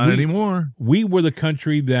 I mean, not anymore. We were the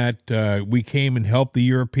country that we came and helped the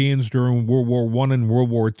Europeans during World War I and World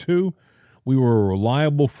War II. We were a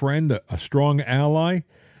reliable friend, a strong ally,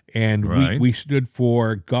 and we stood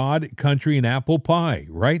for God, country, and apple pie,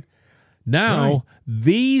 right? Now,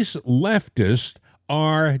 these leftists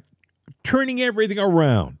are turning everything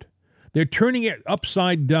around. They're turning it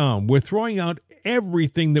upside down. We're throwing out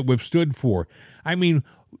everything that we've stood for. I mean,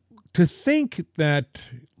 to think that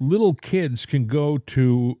little kids can go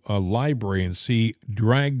to a library and see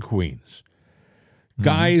drag queens,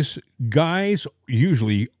 guys,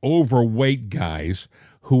 usually overweight guys,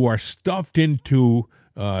 who are stuffed into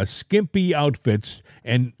skimpy outfits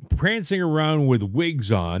and prancing around with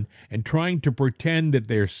wigs on and trying to pretend that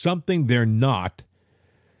they're something they're not.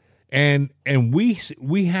 And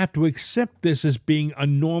we have to accept this as being a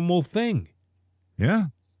normal thing. Yeah.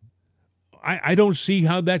 I don't see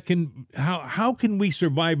how that can how can we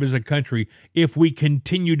survive as a country if we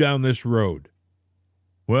continue down this road?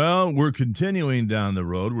 Well, we're continuing down the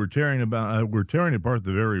road. We're tearing apart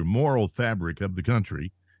the very moral fabric of the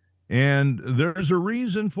country, and there's a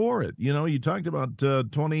reason for it. You talked about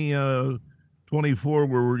 20 24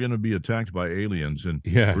 where we're going to be attacked by aliens, and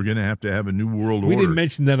Yeah. we're going to have a new world We order. didn't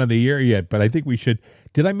mention that on the air yet, but I think we should.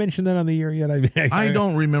 Did I mention that on the air yet? I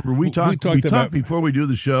don't remember. We talked about before we do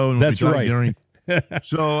the show, and That's we talked right. during.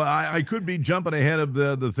 So I could be jumping ahead of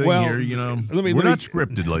the thing Well, here. You know, we're not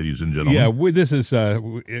scripted, ladies and gentlemen. Yeah, this is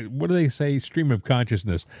what do they say? Stream of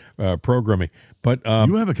consciousness programming. But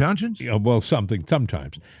you have a conscience? yeah, well, something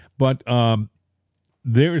sometimes. But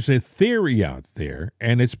there's a theory out there,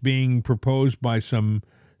 and it's being proposed by some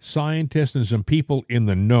scientists and some people in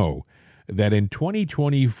the know, that in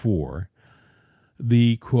 2024,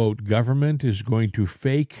 the quote government is going to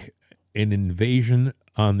fake an invasion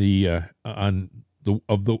of the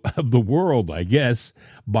world, I guess,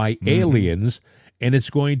 by aliens, and it's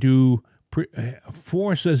going to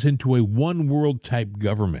force us into a one world type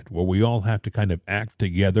government where we all have to kind of act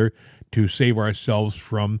together to save ourselves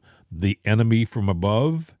from the enemy from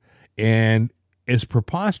above. And as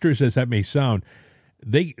preposterous as that may sound,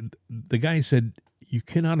 the guy said, you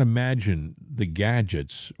cannot imagine the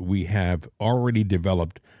gadgets we have already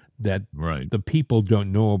developed that the people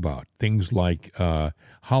don't know about. Things like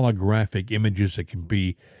holographic images that can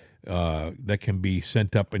be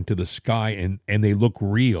sent up into the sky and they look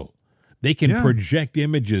real. They can project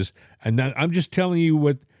images, and now, I'm just telling you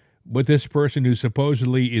what this person who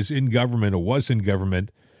supposedly is in government or was in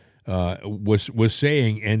government was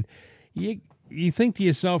saying, and you think to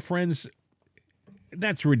yourself, friends,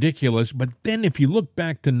 that's ridiculous. But then if you look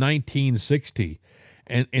back to 1960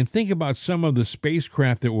 and think about some of the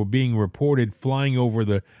spacecraft that were being reported flying over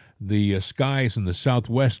the skies in the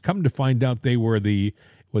Southwest, come to find out they were the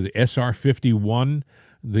SR-51,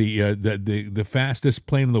 the fastest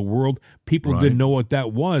plane in the world. People didn't know what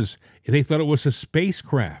that was. They thought it was a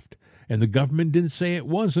spacecraft, and the government didn't say it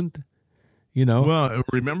wasn't. You know. Well,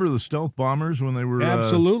 remember the stealth bombers when they were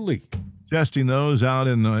absolutely testing those out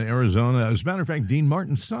in Arizona? As a matter of fact, Dean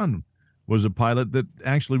Martin's son was a pilot that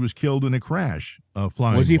actually was killed in a crash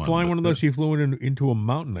flying. Was he flying one of those? He flew into a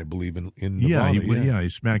mountain, I believe, in Nevada. He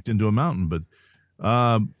smacked into a mountain, but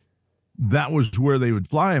that was where they would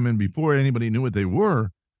fly him. And before anybody knew what they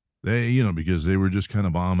were, because they were just kind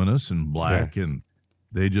of ominous and black, and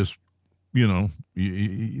they just,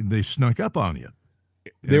 they snuck up on you.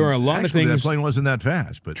 There are a lot of things. That plane wasn't that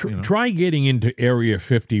fast, but try getting into Area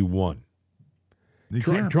 51.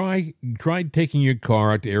 Try taking your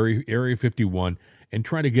car out to Area 51 and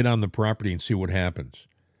try to get on the property and see what happens.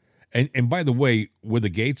 And by the way, where the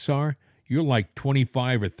gates are, you're like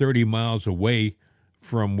 25 or 30 miles away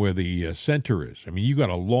from where the center is. I mean, you got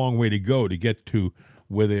a long way to go to get to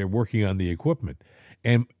where they're working on the equipment.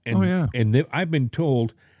 And I've been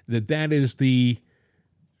told that is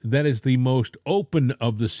the most open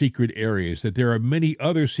of the secret areas, that there are many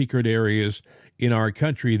other secret areas in our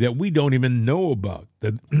country that we don't even know about. They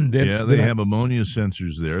have ammonia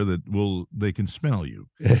sensors there they can smell you.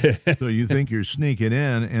 So you think you're sneaking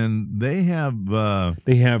in, and they have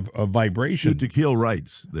a vibration. Shoot to kill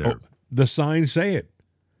rights there. Oh, the signs say it.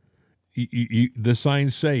 The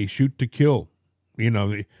signs say shoot to kill.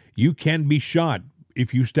 You can be shot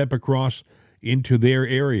if you step across into their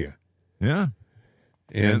area. Yeah.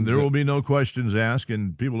 And there will be no questions asked,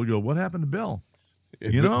 and people will go, what happened to Bill?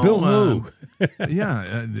 Bill who?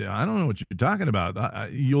 Yeah, I don't know what you're talking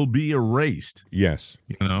about. You'll be erased. Yes.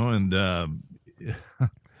 And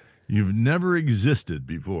you've never existed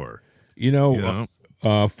before.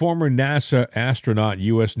 Former NASA astronaut,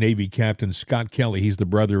 U.S. Navy Captain Scott Kelly, he's the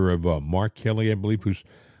brother of Mark Kelly, I believe, who's,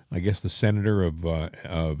 I guess, the senator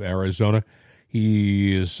of Arizona.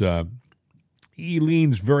 He is... he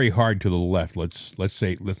leans very hard to the left. Let's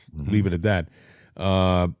leave it at that.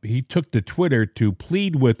 He took to Twitter to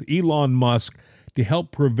plead with Elon Musk to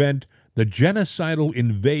help prevent the genocidal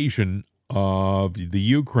invasion of the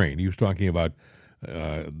Ukraine. He was talking about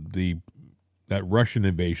that Russian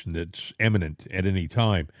invasion that's imminent at any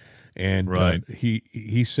time, and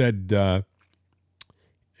he said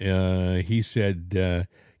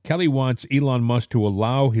Kelly wants Elon Musk to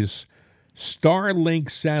allow his Starlink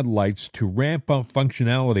satellites to ramp up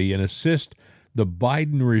functionality and assist the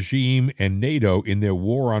Biden regime and NATO in their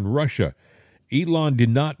war on Russia. Elon did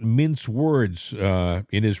not mince words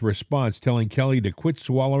in his response, telling Kelly to quit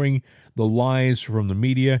swallowing the lies from the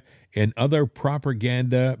media and other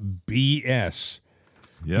propaganda BS.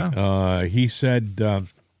 Yeah. He said,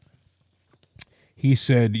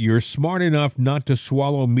 you're smart enough not to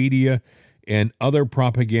swallow media and other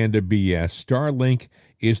propaganda BS. Starlink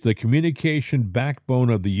is the communication backbone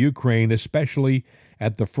of the Ukraine, especially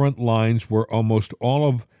at the front lines where almost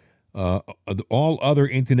all other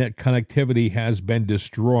internet connectivity has been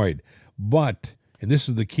destroyed. But, and this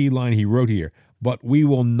is the key line he wrote here, but we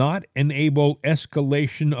will not enable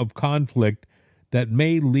escalation of conflict that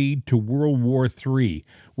may lead to World War III,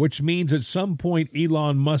 which means at some point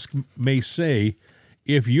Elon Musk may say,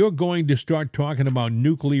 if you're going to start talking about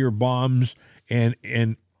nuclear bombs and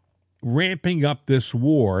ramping up this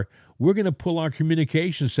war, we're going to pull our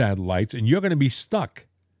communication satellites and you're going to be stuck.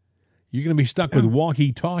 You're going to be stuck with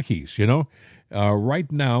walkie-talkies, you know.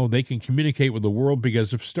 Right now, they can communicate with the world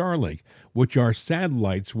because of Starlink, which are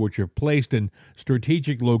satellites which are placed in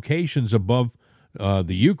strategic locations above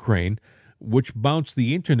the Ukraine, which bounce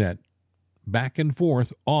the internet back and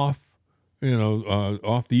forth off,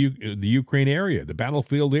 off the Ukraine area, the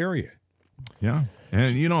battlefield area. Yeah,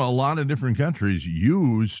 and a lot of different countries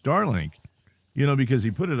use Starlink, because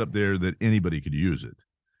he put it up there that anybody could use it,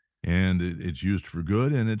 and it's used for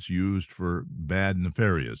good and it's used for bad,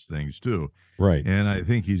 nefarious things too. Right. And I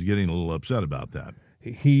think he's getting a little upset about that.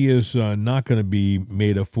 He is not going to be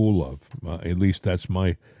made a fool of. At least that's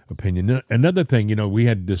my opinion. Another thing, we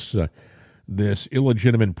had this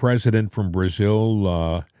illegitimate president from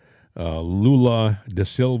Brazil, Lula da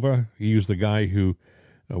Silva. He was the guy who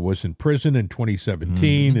was in prison in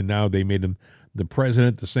 2017, and now they made him the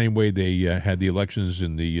president the same way they had the elections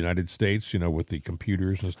in the United States, with the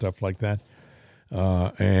computers and stuff like that.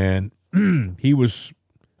 And he was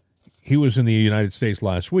in the United States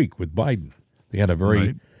last week with Biden. They had a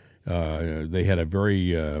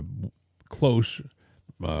very close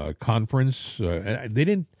conference.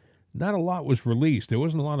 Not a lot was released. There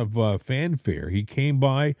wasn't a lot of fanfare. He came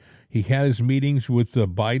by, he had his meetings with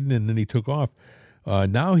Biden, and then he took off.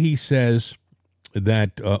 Now he says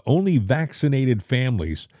that only vaccinated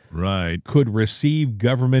families could receive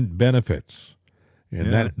government benefits,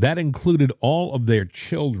 and that included all of their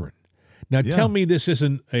children. Now, tell me this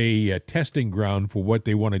isn't a testing ground for what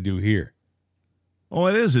they want to do here. Oh,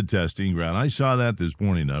 it is a testing ground. I saw that this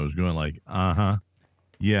morning. I was going like,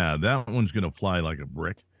 yeah, that one's going to fly like a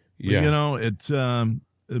brick. Yeah. It's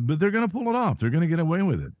but they're going to pull it off. They're going to get away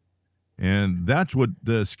with it. And that's what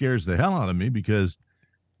scares the hell out of me, because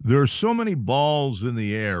there's so many balls in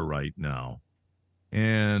the air right now,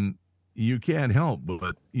 and you can't help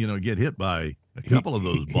but, get hit by a couple of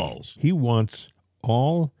those balls. He wants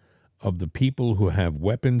all of the people who have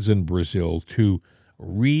weapons in Brazil to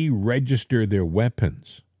re-register their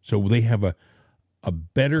weapons so they have a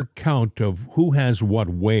better count of who has what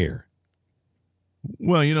where.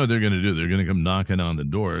 Well, they're going to do. They're going to come knocking on the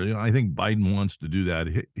door. I think Biden wants to do that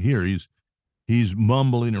here. He's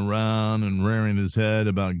mumbling around and rearing his head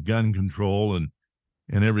about gun control and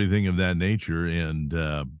everything of that nature. And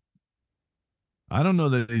I don't know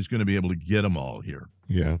that he's going to be able to get them all here.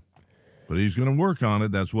 Yeah. But he's going to work on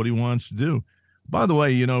it. That's what he wants to do. By the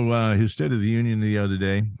way, his State of the Union the other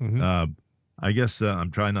day, I guess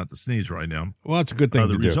I'm trying not to sneeze right now. Well, that's a good thing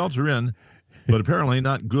to do. The results are in, but apparently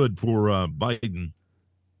not good for Biden.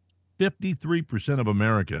 53% of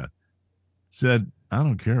America said, I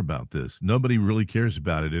don't care about this. Nobody really cares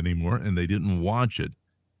about it anymore, and they didn't watch it.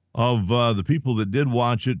 Of the people that did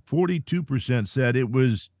watch it, 42% said it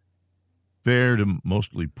was fair to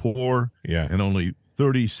mostly poor, and only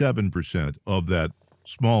 37% of that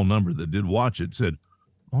small number that did watch it said,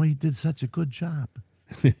 oh, he did such a good job.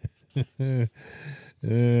 But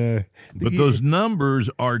those numbers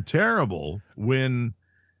are terrible when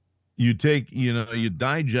you take, you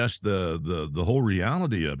digest the whole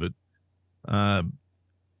reality of it.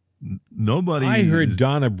 Nobody. I heard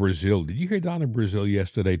Donna Brazile. Did you hear Donna Brazile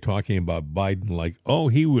yesterday talking about Biden? Like, oh,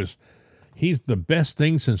 he's the best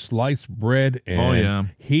thing since sliced bread,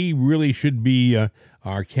 and he really should be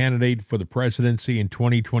our candidate for the presidency in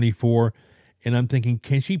 2024. And I'm thinking,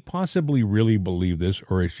 can she possibly really believe this,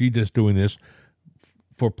 or is she just doing this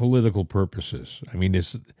for political purposes? I mean,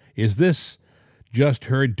 is this just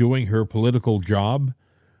her doing her political job,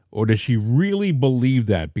 or does she really believe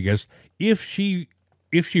that? Because if she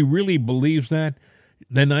really believes that,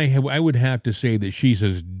 then I would have to say that she's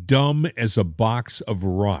as dumb as a box of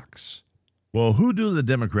rocks. Well, who do the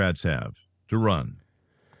Democrats have to run?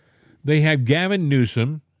 They have Gavin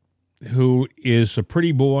Newsom, who is a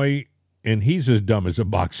pretty boy, and he's as dumb as a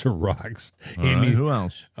box of rocks. All right, who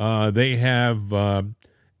else? They have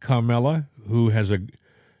Carmela, who has an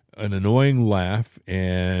annoying laugh,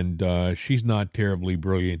 and she's not terribly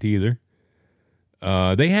brilliant either.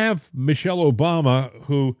 They have Michelle Obama,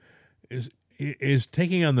 who is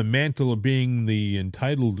taking on the mantle of being the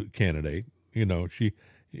entitled candidate.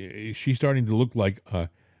 She's starting to look like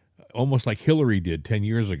almost like Hillary did 10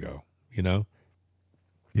 years ago.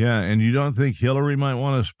 Yeah, and you don't think Hillary might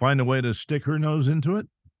want to find a way to stick her nose into it?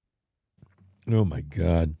 Oh, my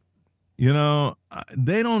God.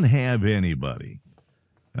 They don't have anybody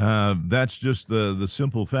That's just the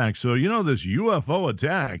simple fact. So, this UFO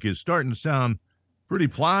attack is starting to sound pretty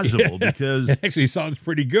plausible because it actually sounds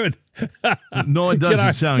pretty good. No, it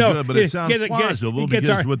doesn't sound good, but it sounds plausible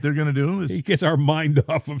because what they're going to do is he gets our mind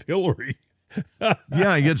off of Hillary.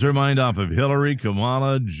 Yeah, he gets our mind off of Hillary,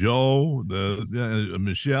 Kamala, Joe,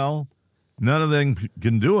 Michelle. None of them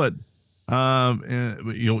can do it.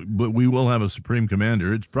 But we will have a supreme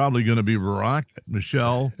commander. It's probably going to be Barack,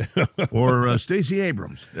 Michelle, or Stacey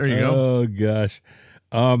Abrams. There you go. Oh gosh.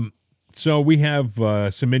 So we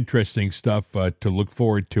have some interesting stuff to look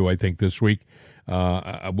forward to, I think, this week.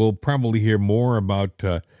 We'll probably hear more about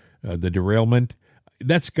the derailment.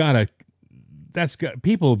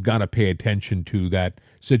 People have got to pay attention to that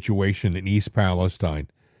situation in East Palestine,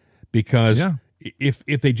 because if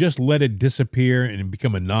they just let it disappear and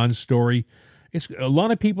become a non-story, it's a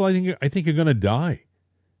lot of people I think are going to die.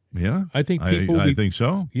 Yeah, I think I think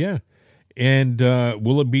so. Yeah, and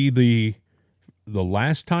will it be the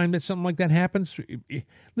last time that something like that happens?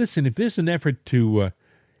 Listen, if there's an effort to,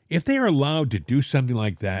 if they are allowed to do something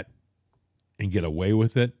like that and get away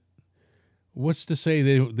with it, what's to say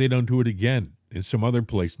they don't do it again in some other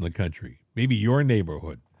place in the country? Maybe your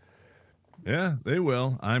neighborhood. Yeah, they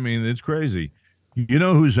will. I mean, it's crazy. You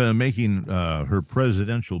know who's making her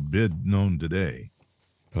presidential bid known today?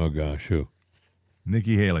 Oh, gosh, who?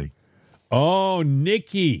 Nikki Haley. Oh,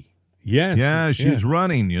 Nikki. Yes. Yeah, she's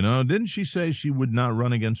running, Didn't she say she would not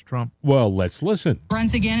run against Trump? Well, let's listen.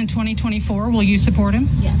 Runs again in 2024. Will you support him?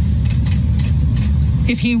 Yes.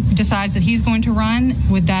 If he decides that he's going to run,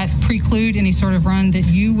 would that preclude any sort of run that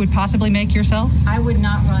you would possibly make yourself? I would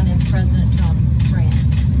not run if President Trump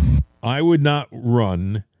ran. I would not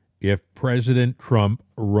run if President Trump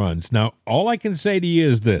runs. Now, all I can say to you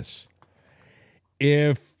is this.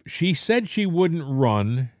 If she said she wouldn't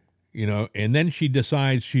run, and then she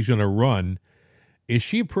decides she's going to run, is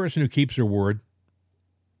she a person who keeps her word?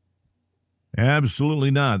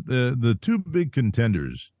 Absolutely not. The two big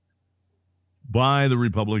contenders by the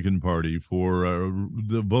Republican Party for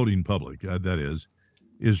the voting public, that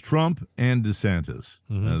is Trump and DeSantis.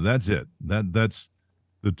 Mm-hmm. That's it. That's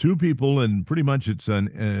the two people, and pretty much it's an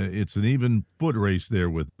even foot race there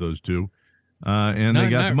with those two, and they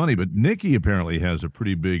got the money. But Nikki apparently has a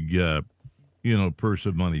pretty big, purse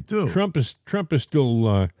of money too. Trump is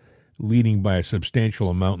still leading by a substantial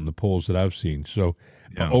amount in the polls that I've seen. So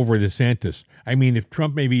over DeSantis, I mean, if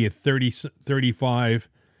Trump may be at 30, 35,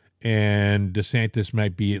 and DeSantis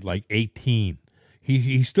might be at like 18,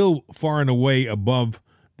 he's still far and away above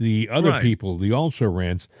the other people, the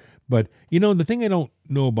also-rans. But, the thing I don't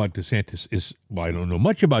know about DeSantis is, I don't know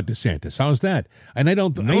much about DeSantis. How's that? And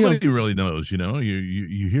nobody really knows,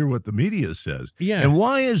 You hear what the media says. Yeah. And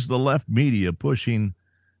why is the left media pushing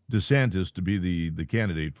DeSantis to be the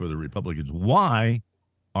candidate for the Republicans? Why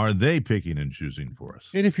are they picking and choosing for us?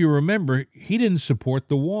 And if you remember, he didn't support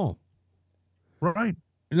the wall. Right.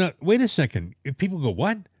 Now, wait a second. If people go,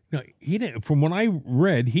 what? No, he didn't. From what I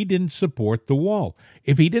read, he didn't support the wall.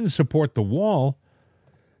 If he didn't support the wall,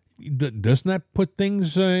 doesn't that put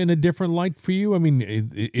things in a different light for you? I mean,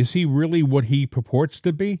 is he really what he purports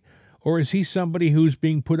to be? Or is he somebody who's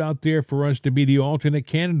being put out there for us to be the alternate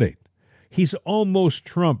candidate? He's almost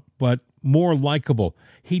Trump, but more likable.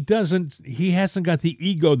 He hasn't got the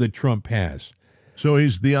ego that Trump has. So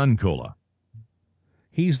he's the Uncola.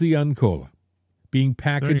 He's the Uncola. Being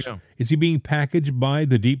packaged. Is he being packaged by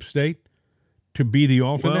the deep state to be the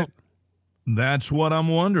alternate? Well, that's what I'm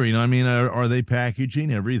wondering. I mean, are they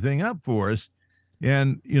packaging everything up for us?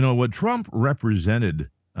 And, what Trump represented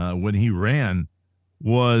when he ran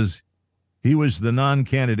was he was the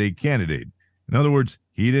non-candidate candidate. In other words,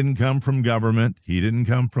 he didn't come from government. He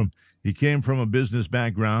came from a business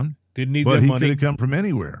background. Didn't need their money. But he could have come from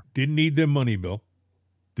anywhere. Didn't need their money, Bill.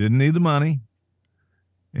 Didn't need the money.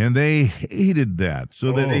 And they hated that.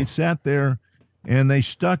 So they sat there and they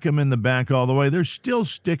stuck him in the back all the way. They're still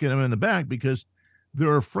sticking him in the back because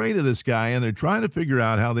they're afraid of this guy, and they're trying to figure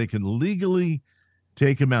out how they can legally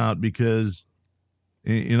take him out because,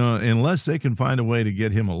 unless they can find a way to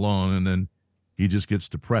get him alone, and then he just gets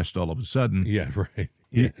depressed all of a sudden. Yeah, right.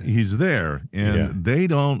 He's there, and they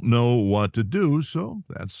don't know what to do, so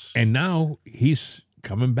that's... And now he's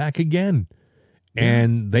coming back again.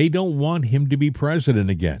 And they don't want him to be president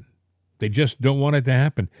again. They just don't want it to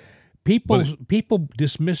happen. People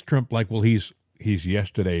dismiss Trump like, well, he's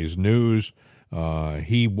yesterday's news.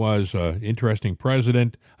 He was an interesting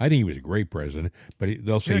president. I think he was a great president, but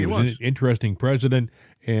they'll say he was an interesting president.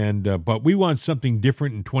 And but we want something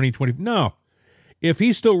different in 2020. No, if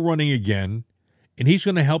he's still running again, and he's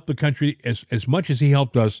going to help the country as much as he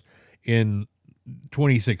helped us in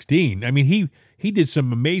 2016. I mean, he did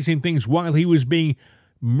some amazing things while he was being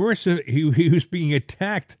he was being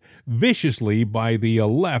attacked viciously by the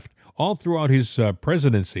left all throughout his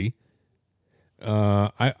presidency.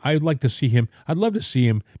 I'd like to see him. I'd love to see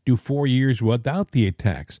him do 4 years without the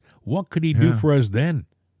attacks. What could he do for us then?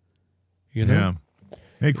 You know. Yeah.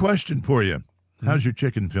 Hey, question for you. How's your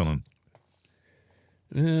chicken feeling?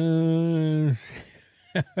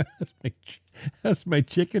 How's my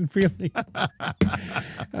chicken feeling?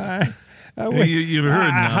 You've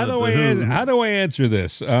heard. How do I answer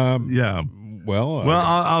this? Yeah. Well,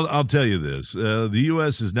 I'll tell you this. The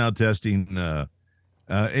U.S. is now testing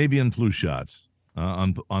avian flu shots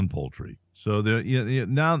on poultry. So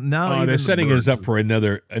now they're setting us up for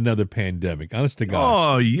another pandemic. Honest to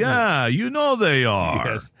God. Oh yeah, you know they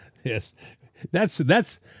are. Yes.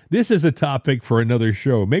 This is a topic for another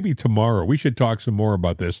show. Maybe tomorrow we should talk some more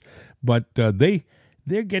about this. But they're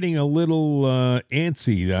getting a little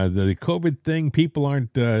antsy. The COVID thing, people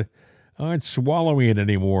aren't swallowing it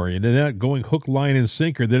anymore, and they're not going hook, line, and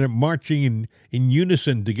sinker. They're marching in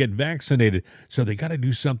unison to get vaccinated. So they got to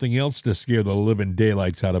do something else to scare the living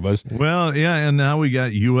daylights out of us. Well, yeah, and now we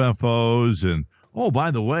got UFOs and. Oh,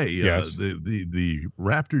 by the way, yes. The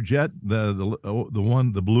Raptor jet,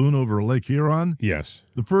 the balloon over Lake Huron. Yes,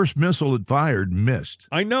 the first missile it fired missed.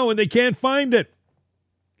 I know, and they can't find it.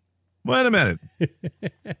 Wait a minute.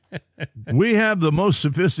 We have the most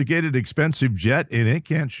sophisticated, expensive jet, and it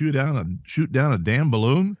can't shoot down a damn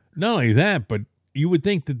balloon. Not only that, but you would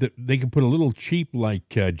think that they could put a little cheap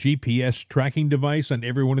GPS tracking device on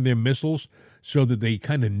every one of their missiles, so that they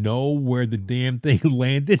kind of know where the damn thing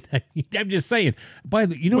landed. I'm just saying.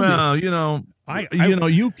 You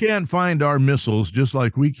can't find our missiles just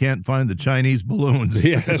like we can't find the Chinese balloons.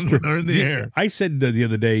 Yeah, that's true. In the air. I said the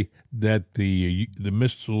other day that the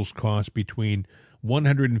missiles cost between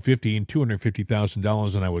 $150,000 and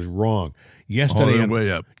 $250,000, and I was wrong.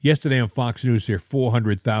 Way up. Yesterday on Fox News, they're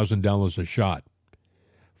 $400,000 a shot.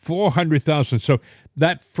 $400,000. So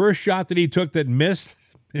that first shot that he took that missed.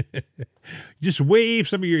 Just wave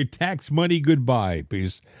some of your tax money goodbye,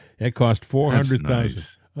 because that cost $400,000.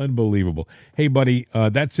 Nice. Unbelievable. Hey, buddy,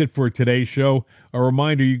 that's it for today's show. A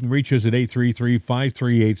reminder, you can reach us at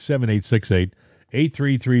 833-538-7868,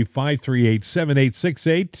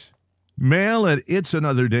 833-538-7868. Mail at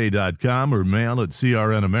itsanotherday.com or mail at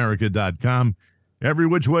crnamerica.com. Every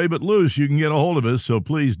which way but loose, you can get a hold of us, so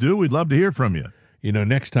please do. We'd love to hear from you.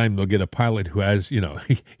 Next time they'll get a pilot who has,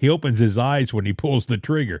 he opens his eyes when he pulls the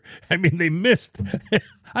trigger. I mean, they missed.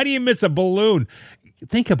 How do you miss a balloon?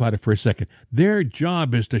 Think about it for a second. Their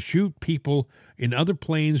job is to shoot people in other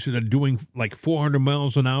planes that are doing like 400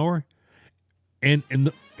 miles an hour, and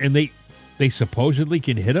they supposedly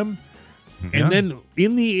can hit them. Yeah. And then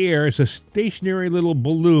in the air is a stationary little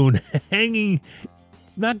balloon hanging,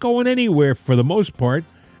 not going anywhere for the most part,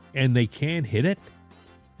 and they can't hit it.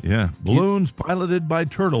 Yeah, balloons piloted by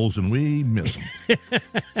turtles, and we miss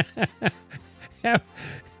them.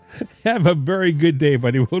 Have a very good day,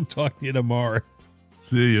 buddy. We'll talk to you tomorrow.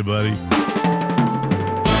 See you, buddy.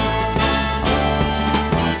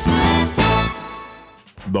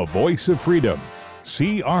 The voice of freedom,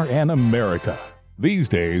 CRN America. These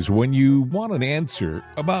days, when you want an answer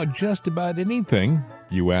about just about anything,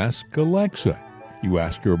 you ask Alexa. You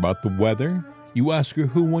ask her about the weather. You ask her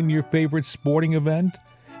who won your favorite sporting event.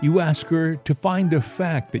 You ask her to find a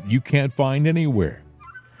fact that you can't find anywhere.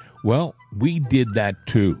 Well, we did that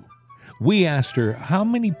too. We asked her how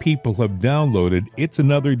many people have downloaded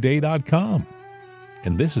itsanotherday.com.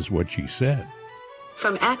 And this is what she said.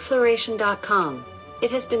 From acceleration.com, it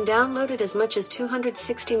has been downloaded as much as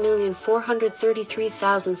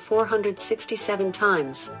 260,433,467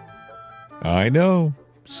 times. I know.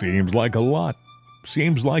 Seems like a lot.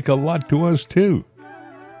 Seems like a lot to us too.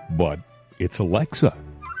 But it's Alexa.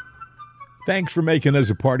 Thanks for making us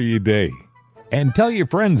a part of your day. And tell your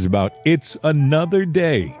friends about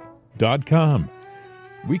itsanotherday.com.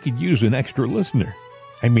 We could use an extra listener.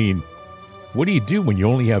 I mean, what do you do when you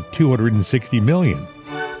only have 260 million?